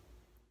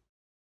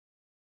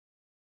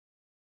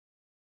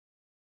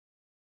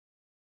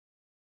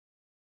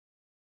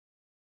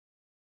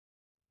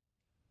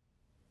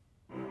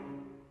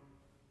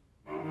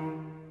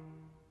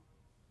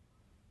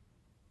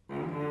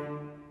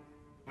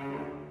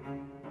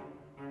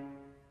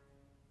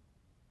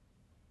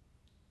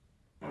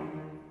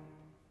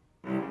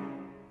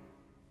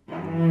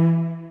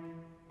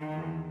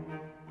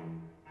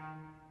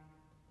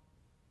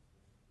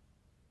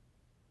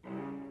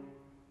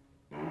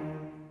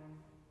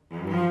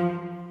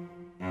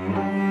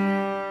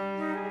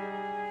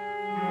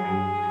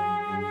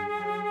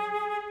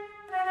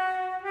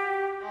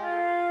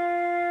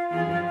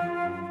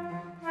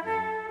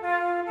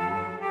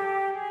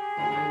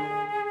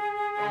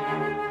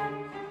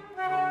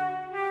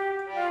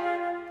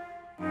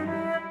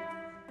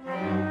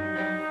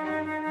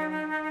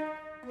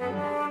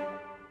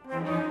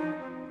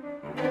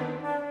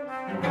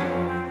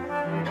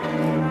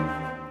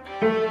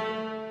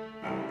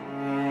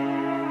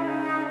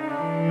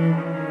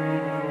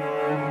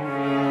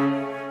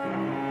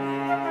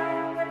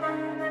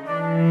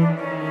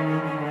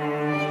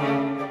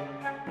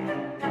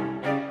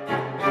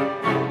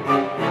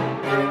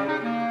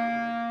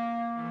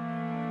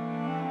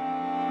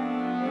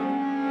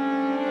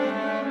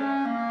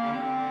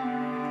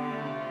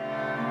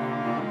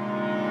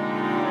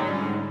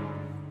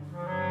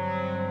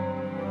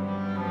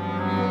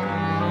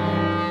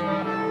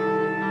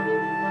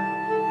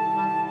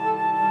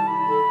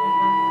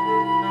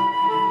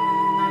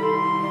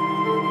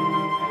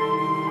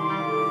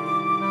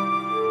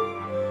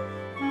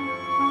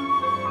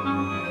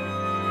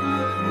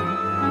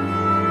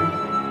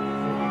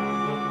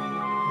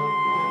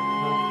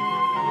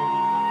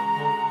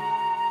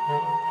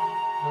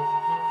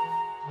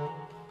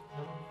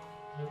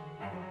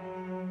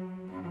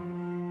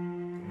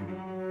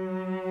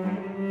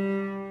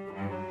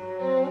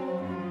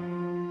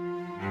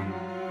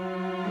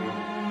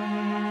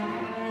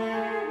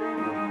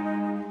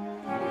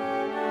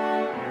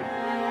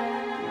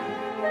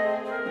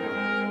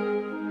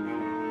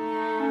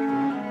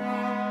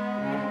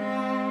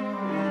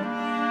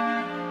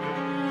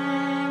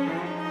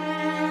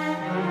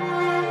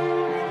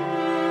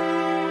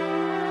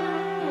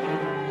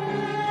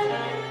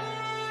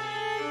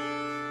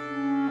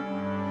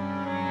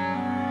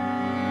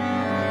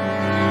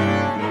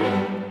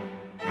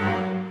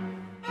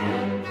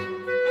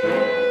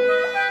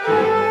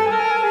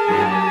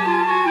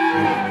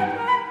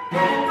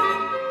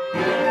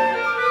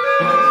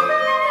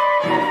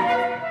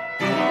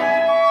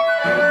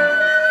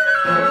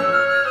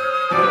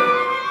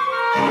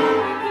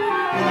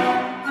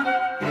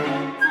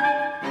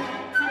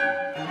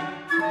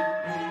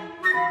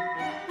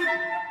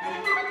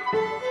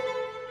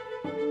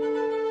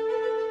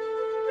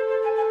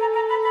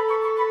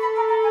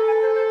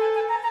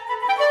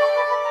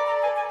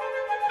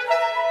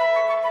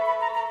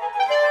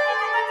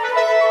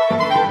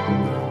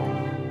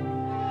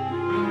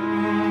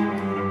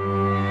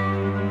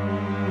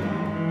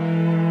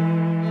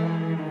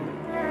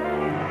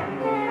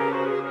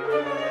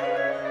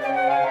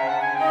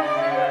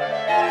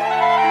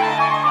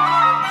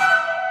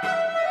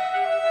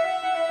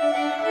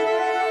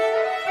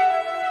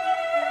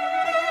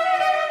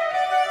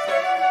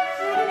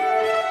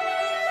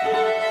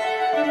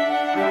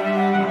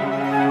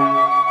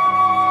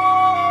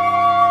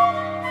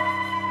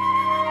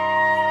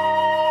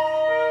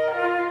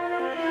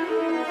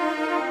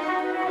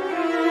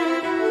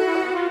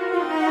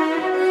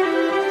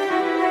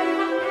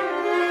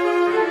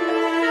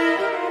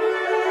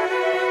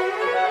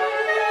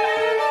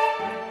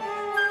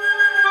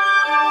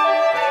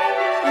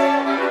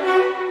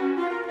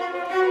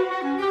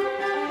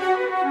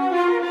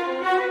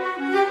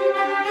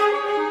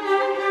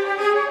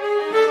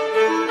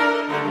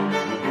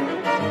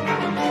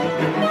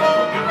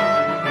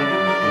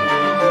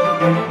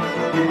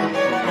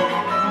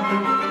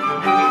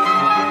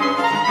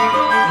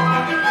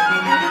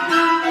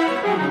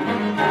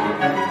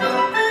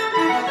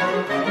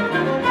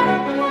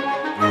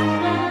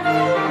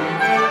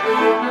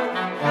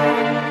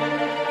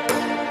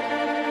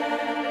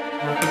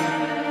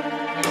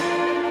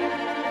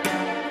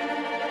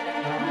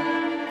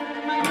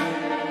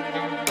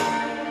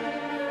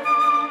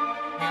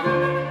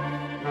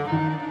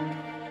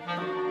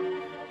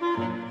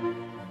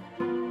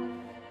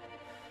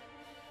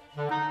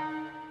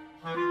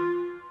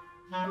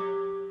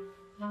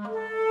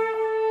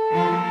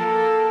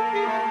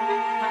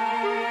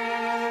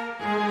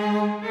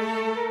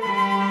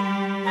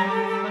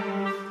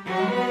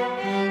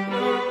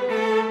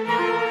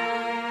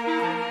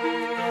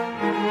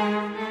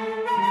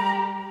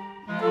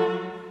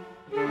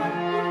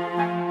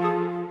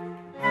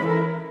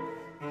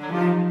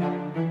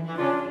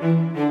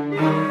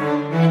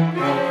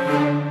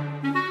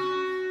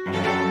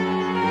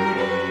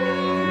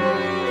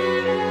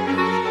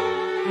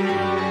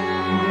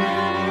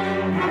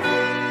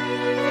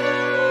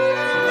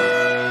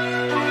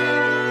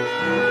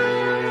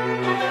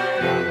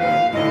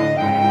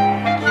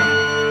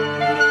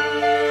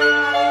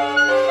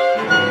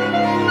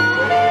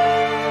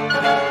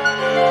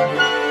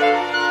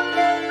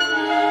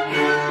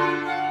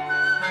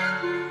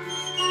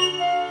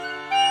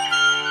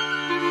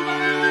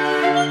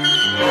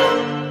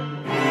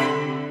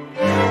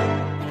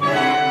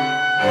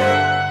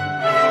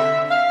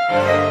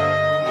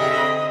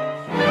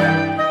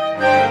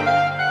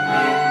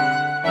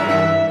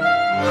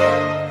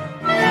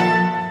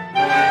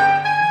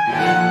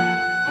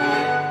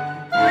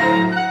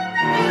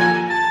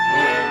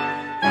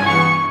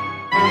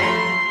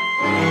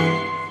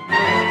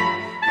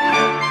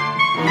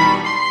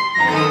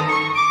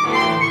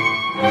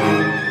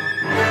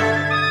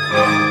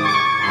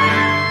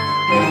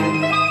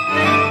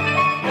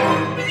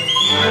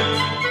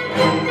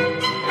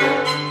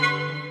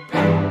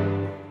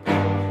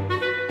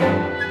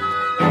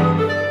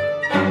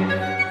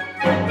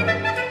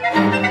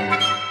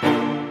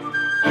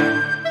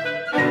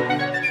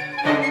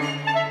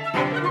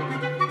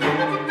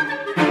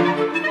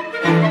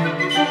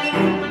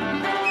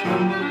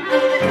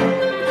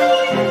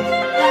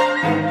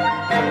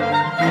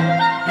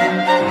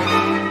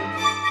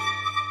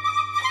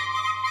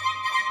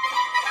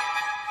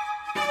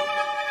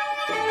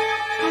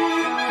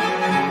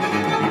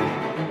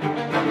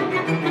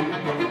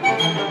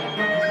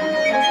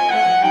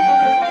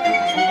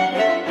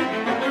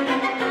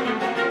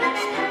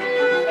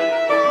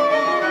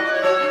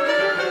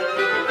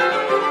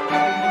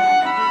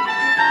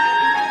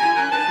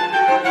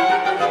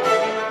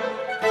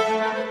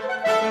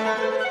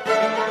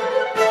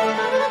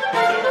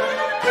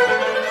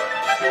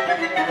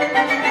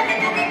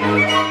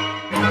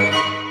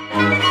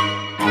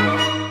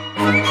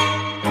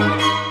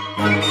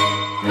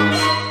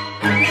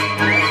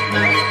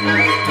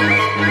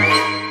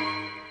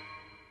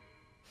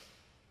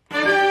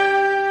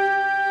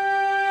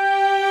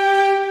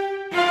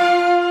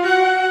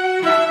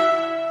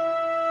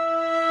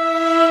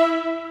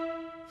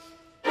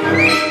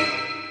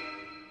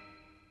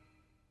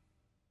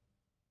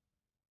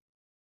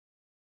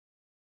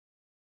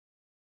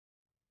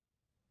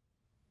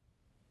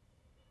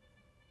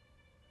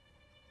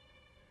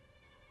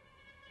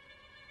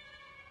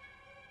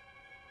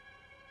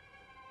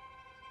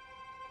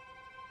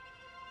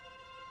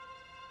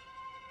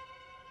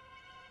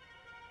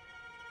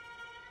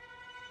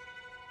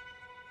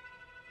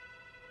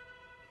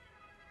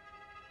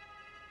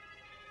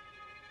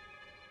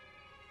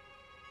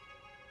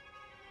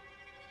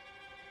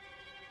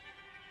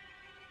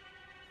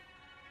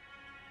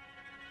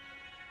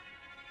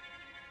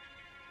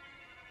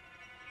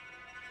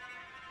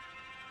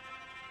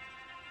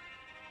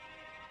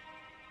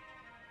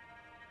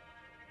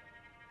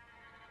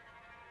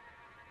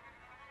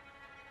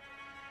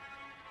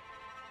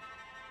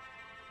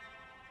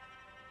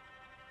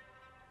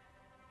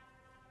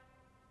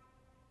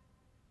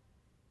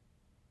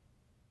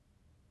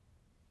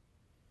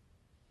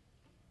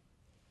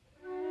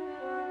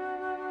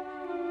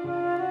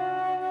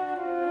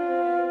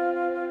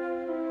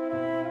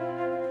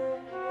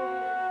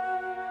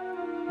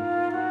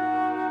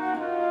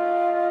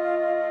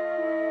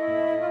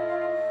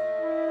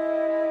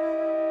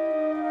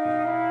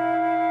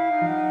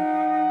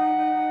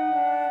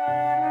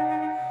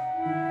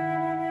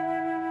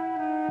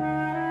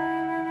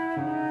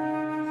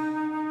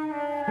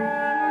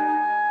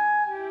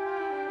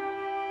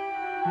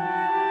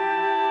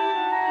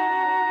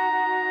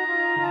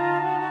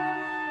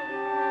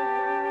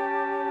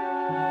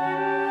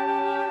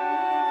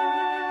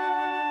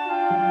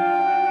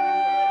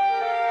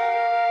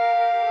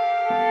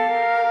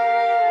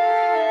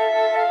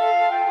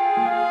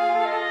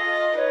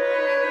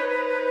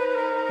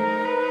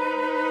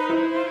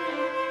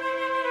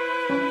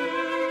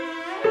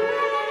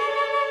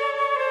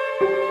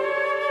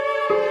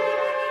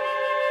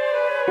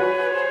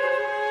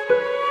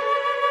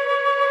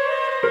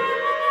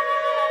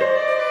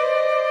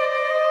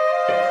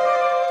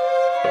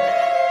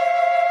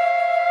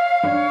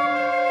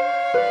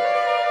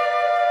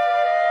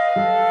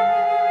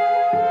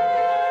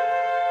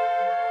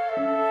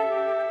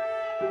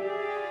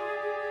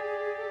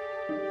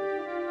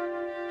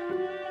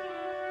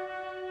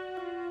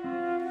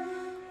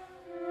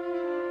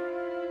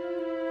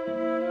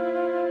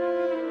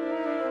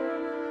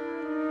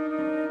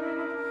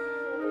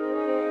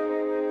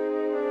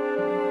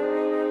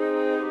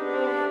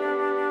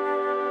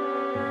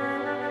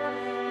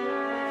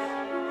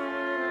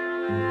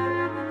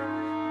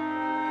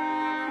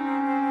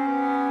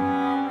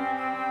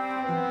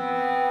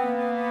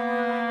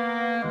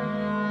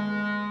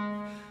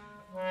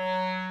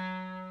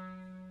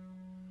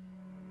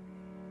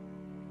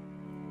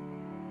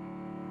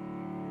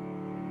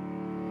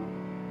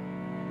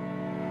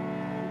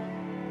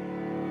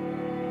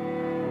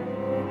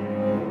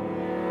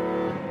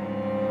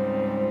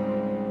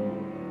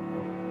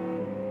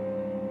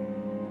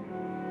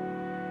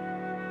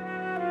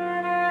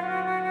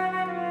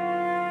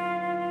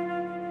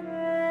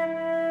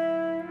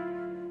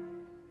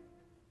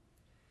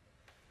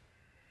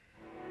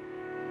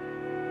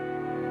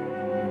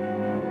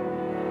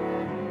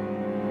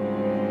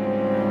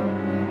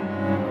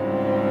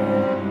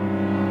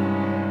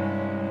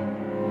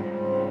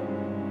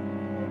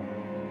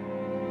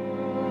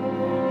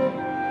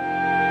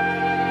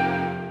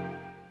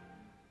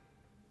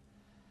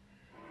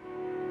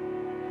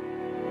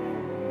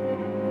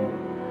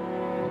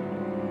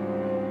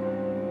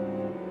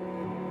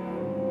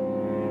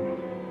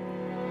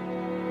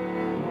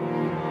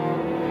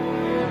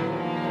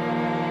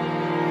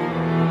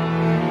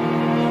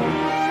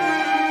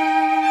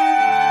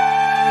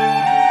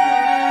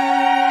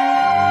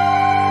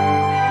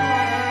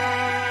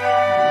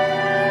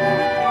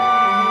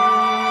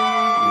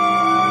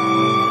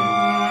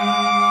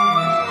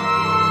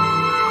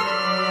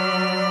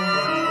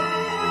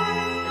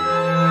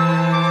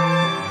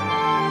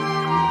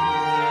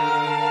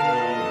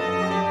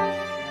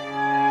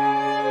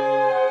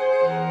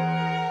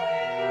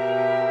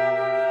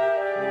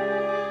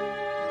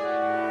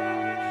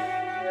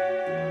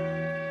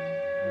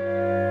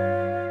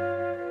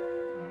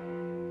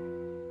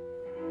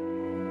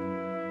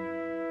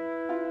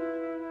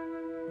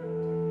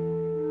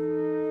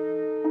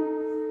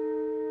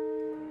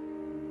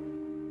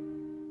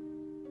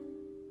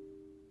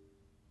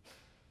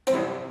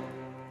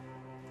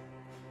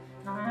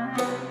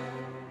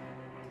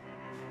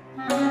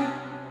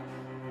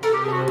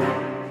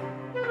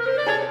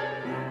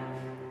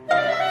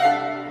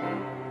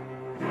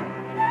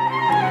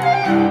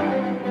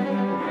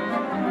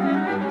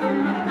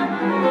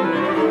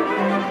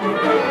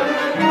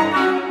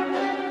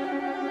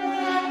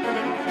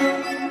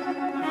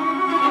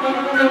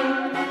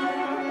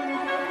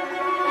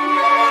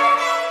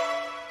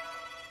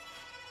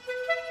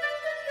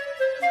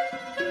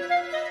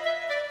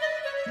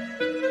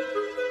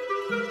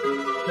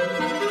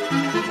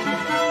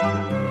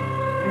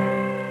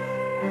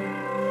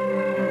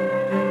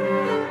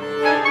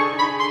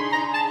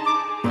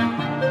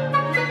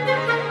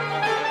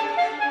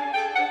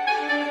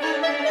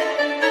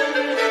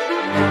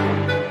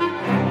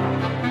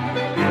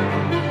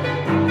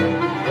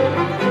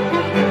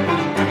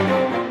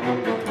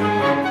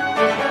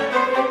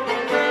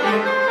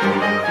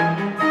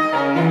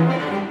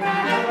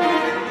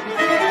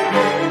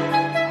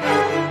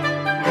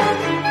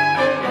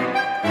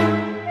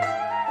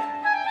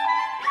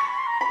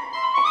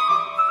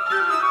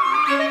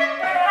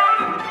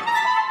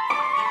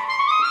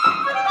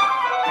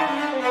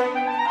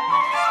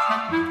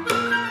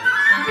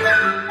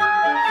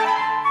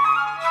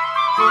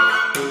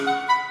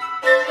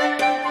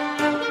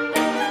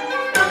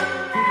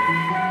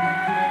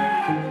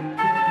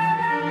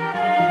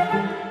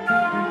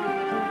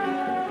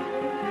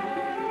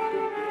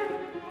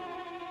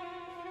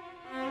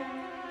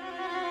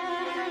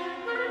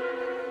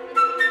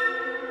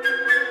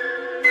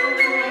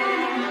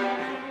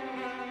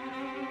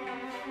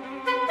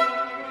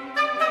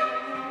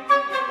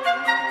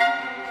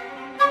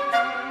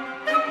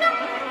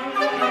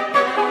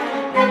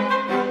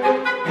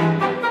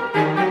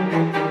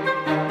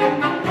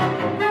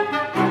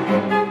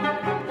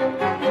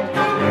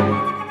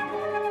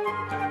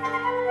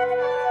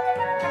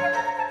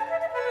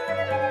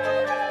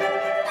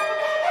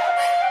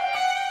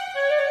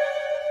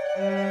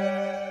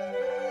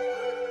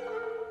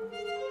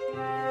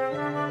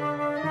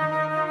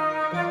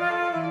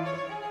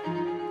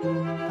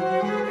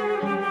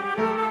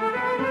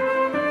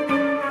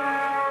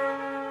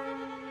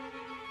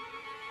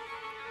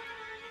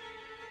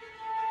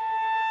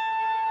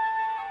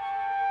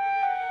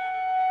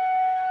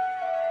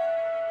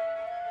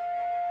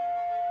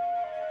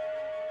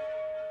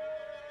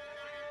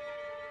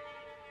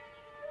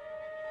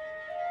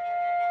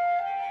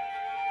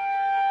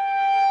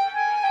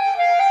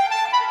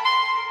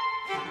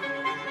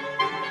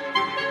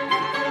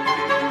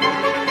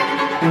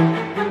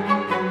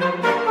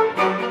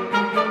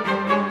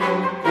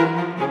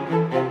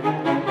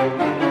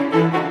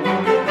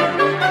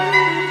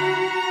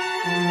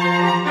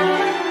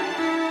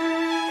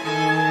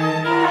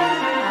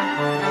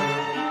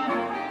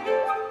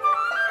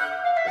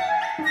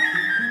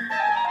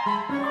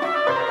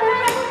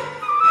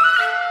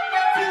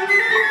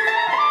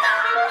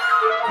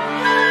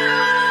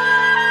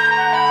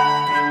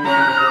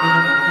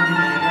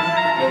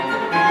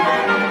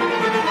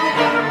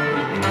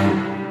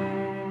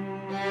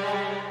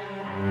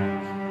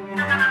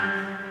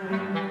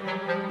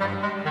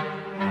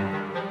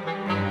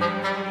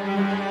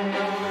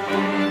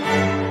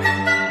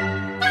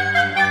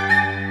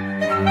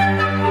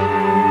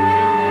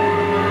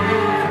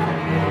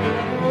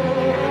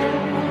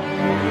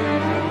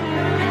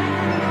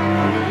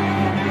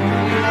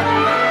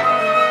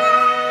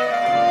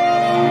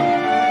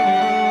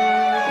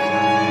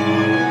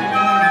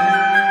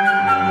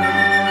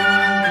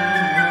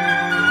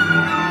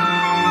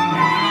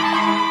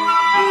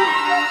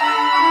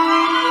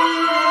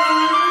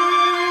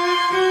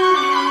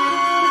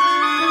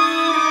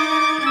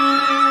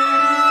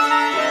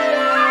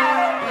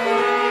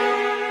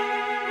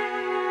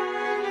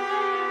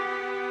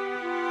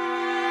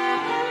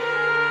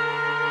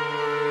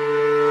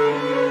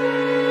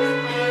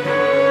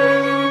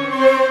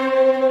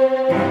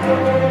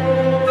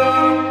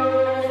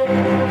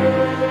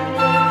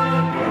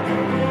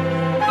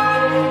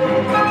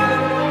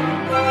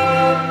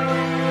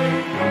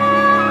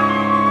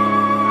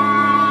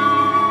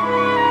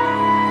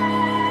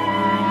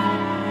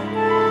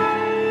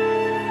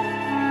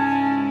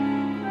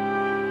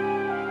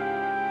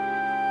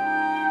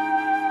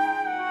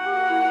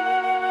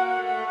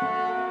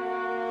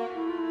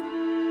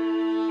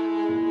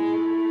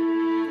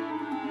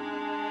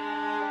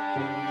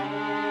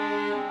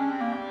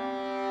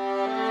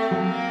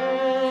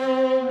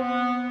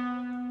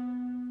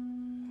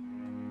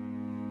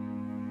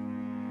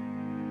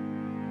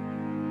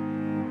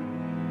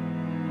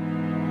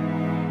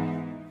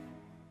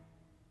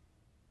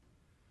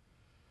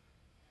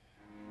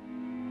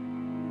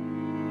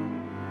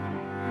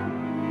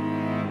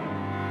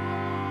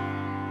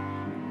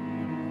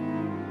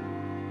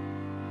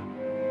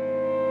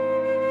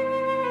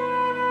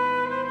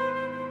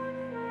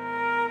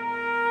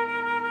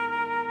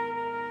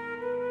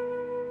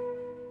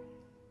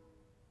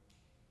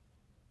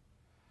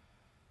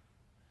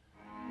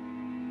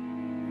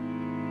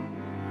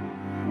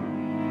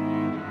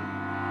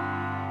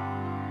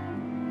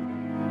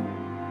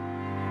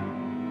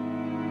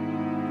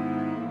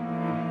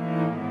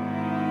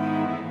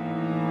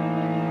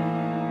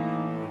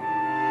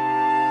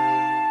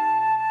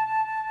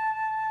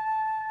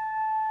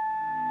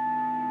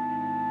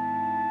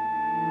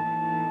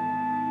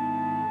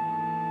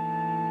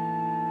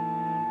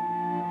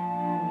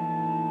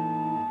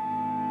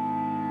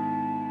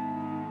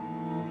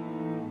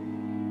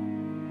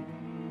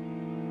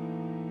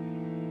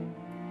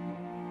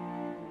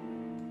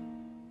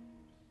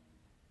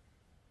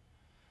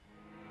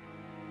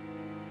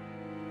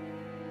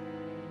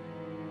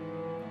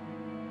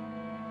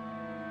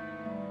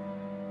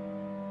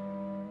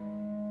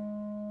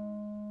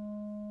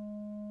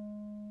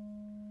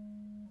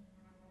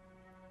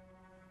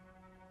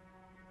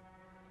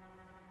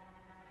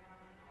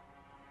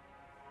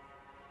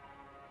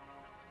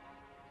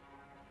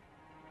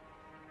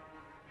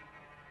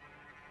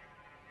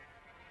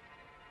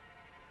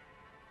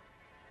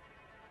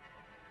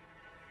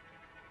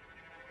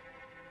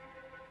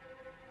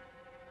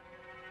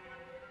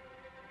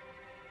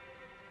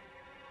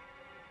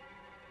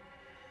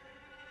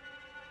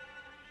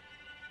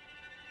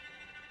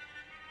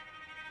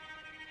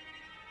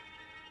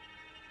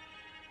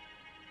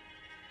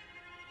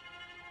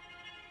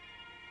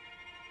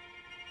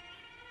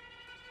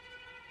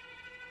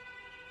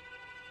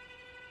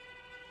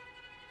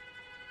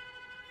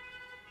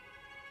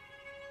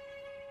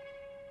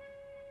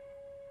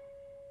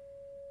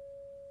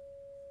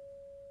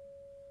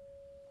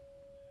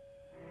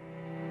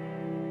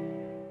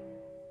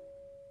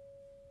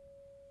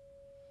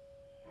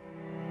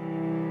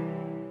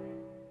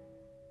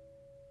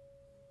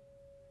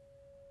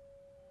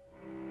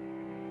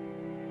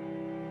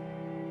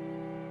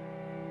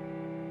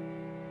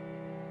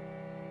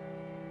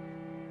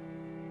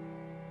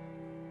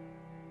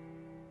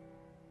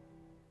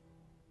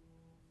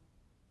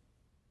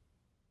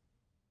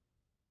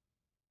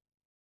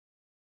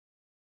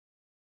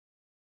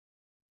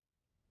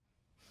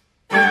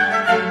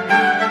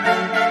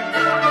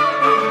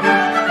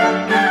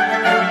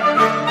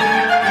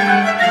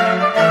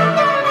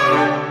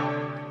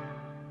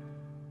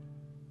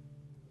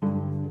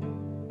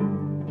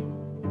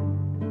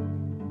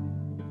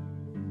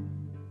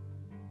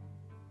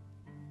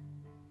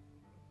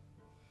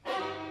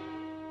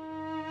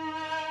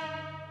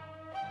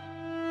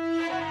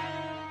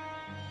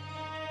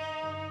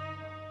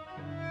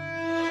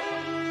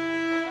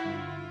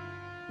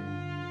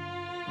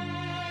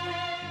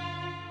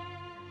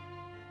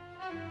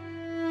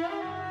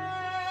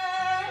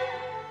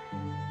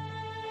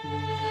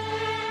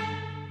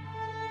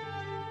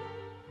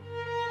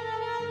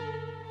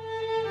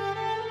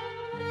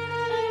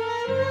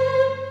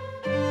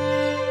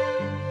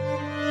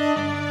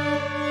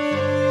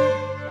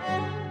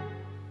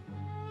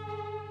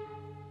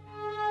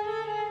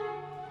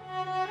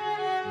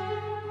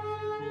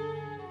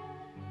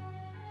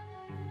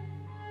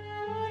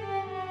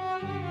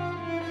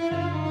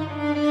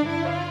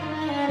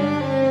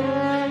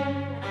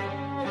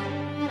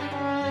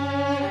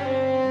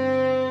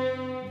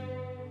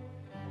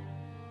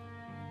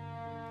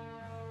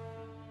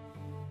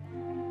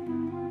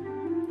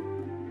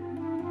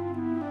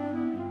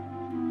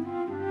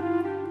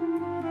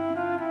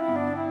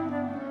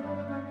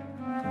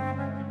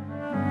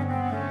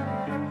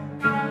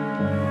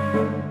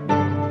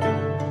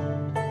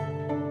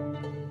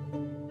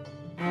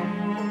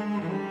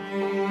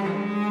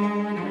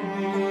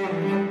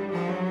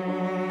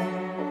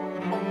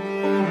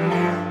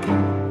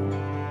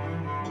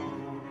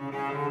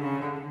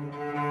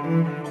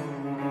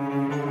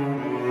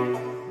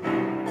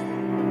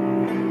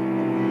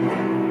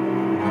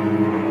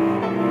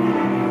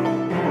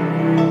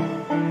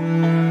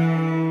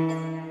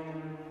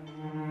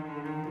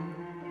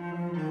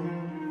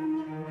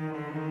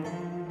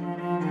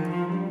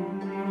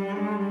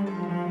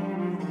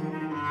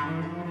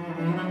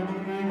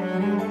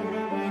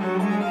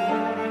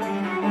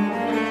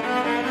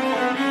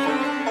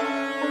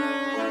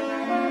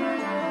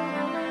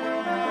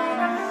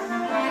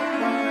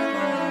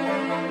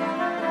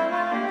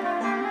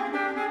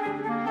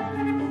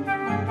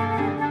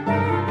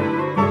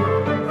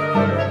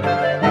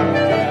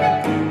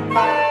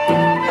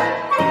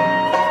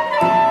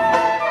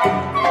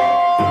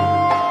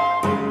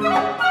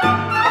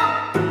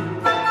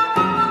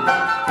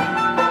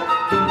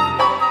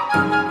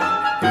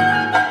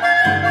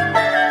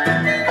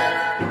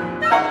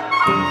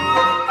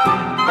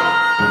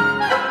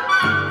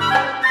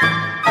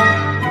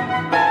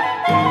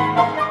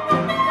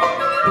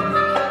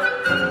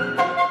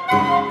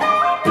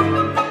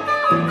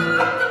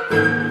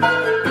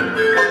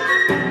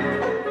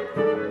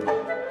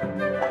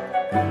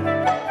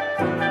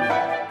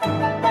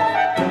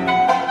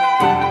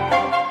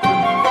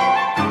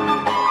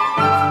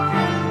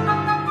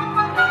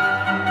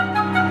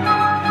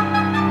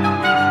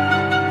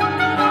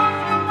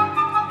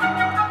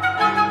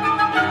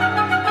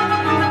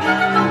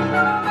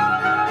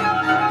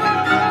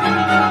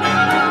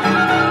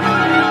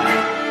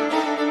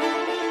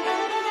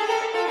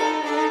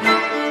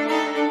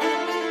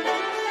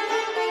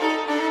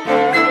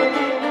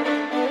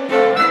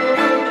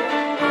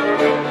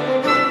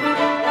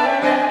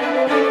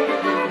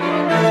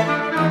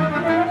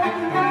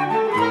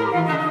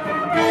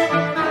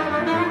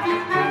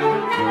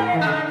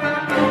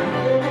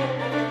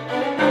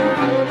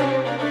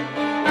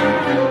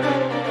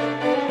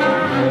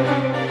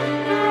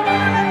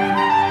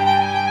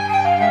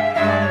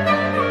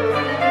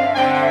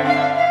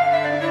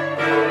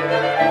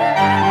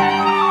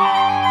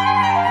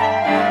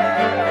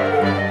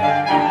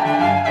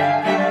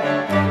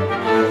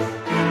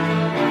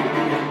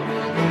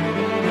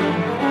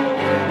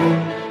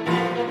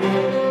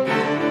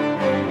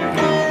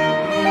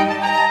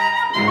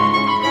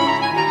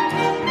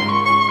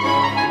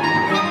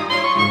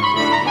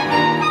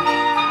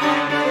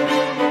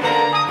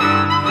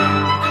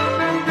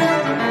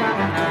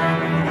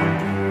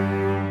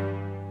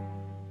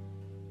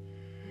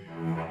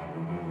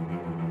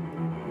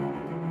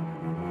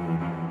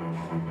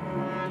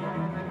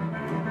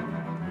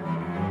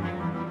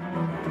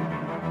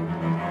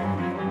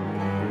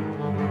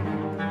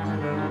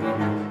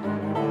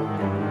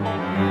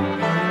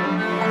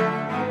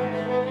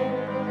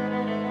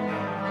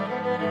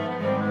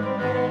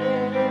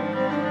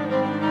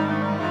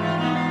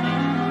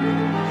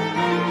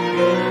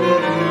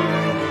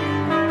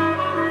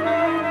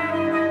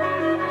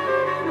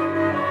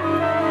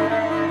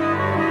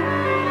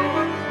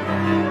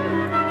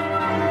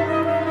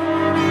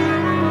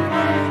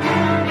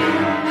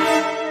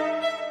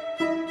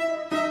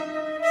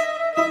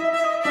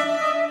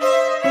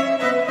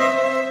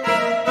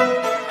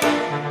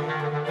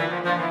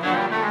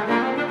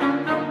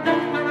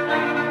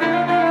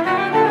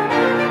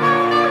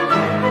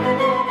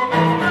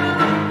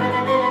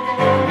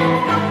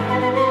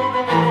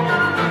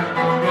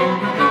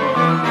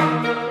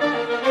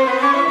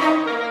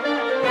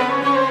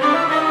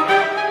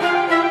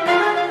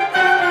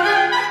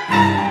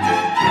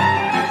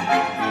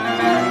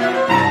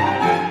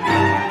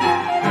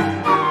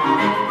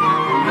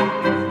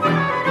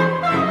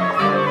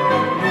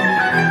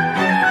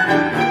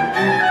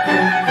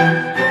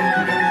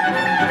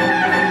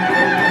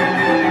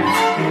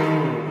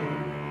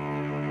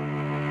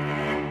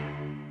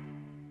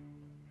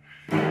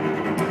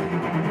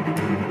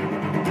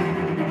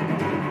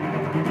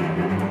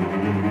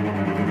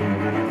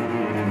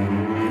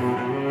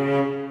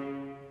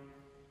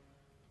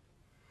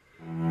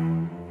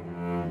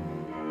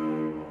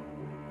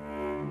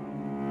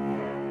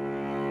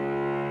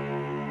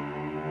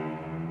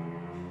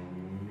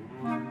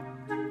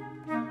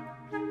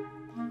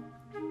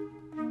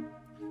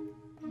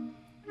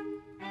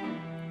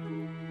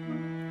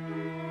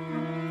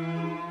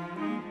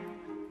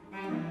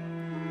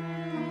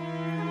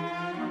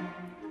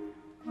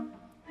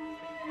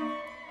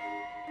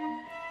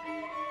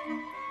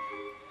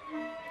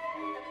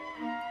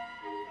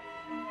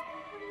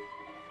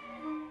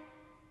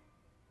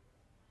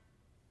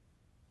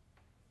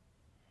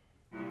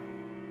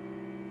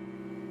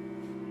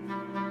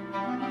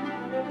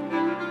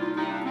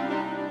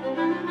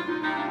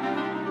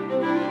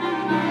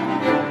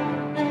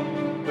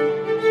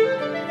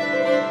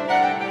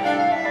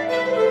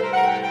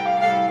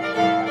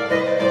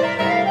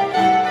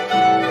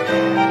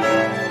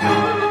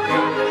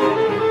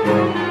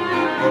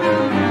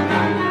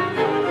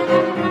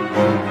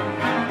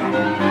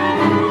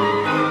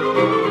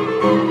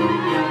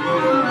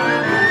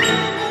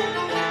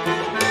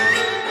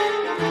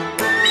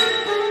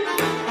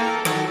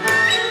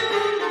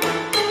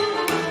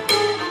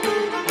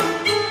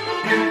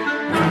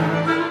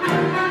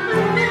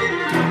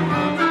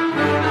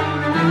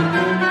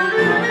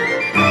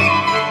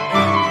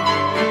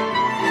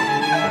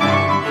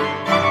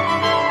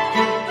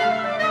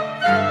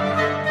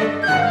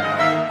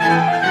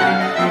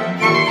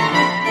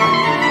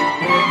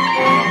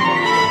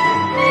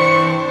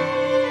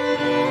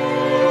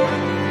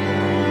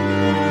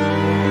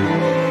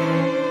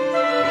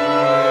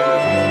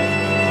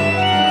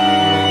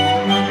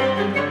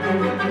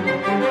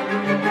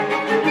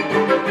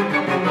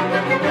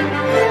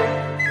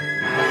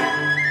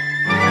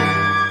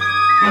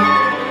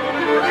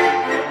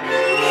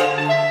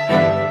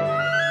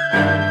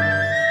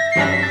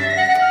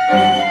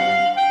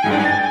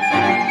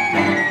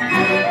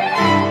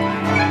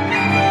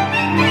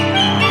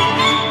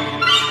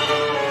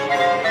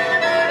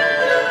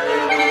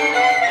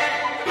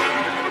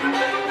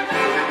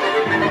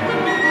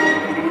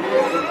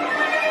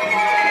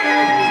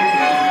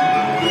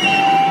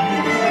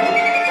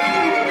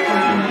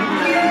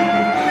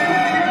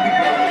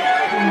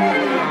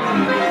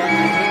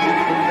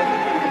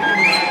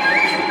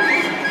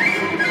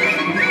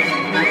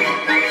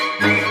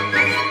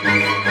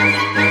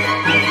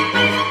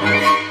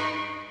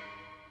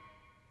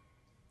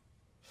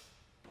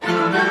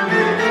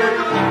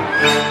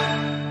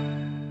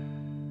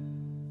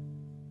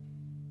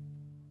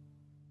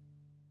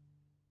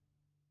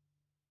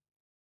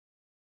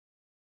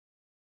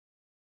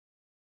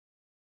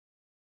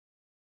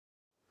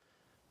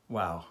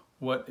 Wow,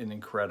 what an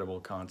incredible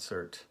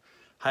concert.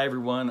 Hi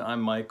everyone,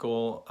 I'm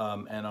Michael,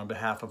 and on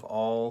behalf of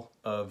all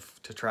of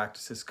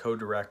Tetractys'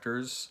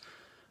 co-directors,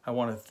 I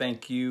want to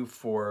thank you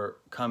for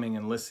coming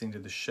and listening to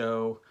the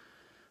show,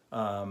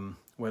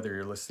 whether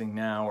you're listening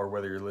now or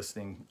whether you're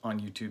listening on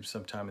YouTube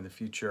sometime in the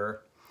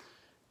future.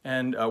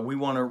 And we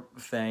want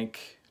to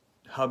thank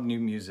Hub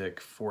New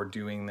Music for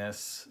doing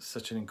this,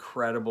 such an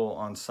incredible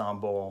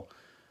ensemble.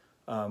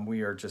 We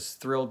are just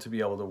thrilled to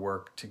be able to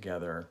work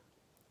together.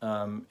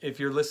 If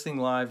you're listening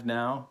live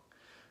now,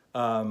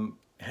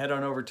 head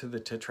on over to the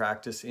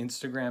Tetractys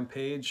Instagram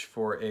page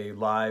for a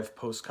live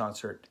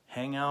post-concert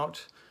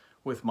hangout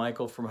with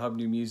Michael from Hub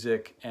New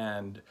Music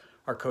and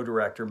our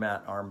co-director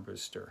Matt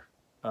Armbruster.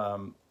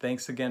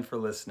 Thanks again for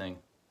listening.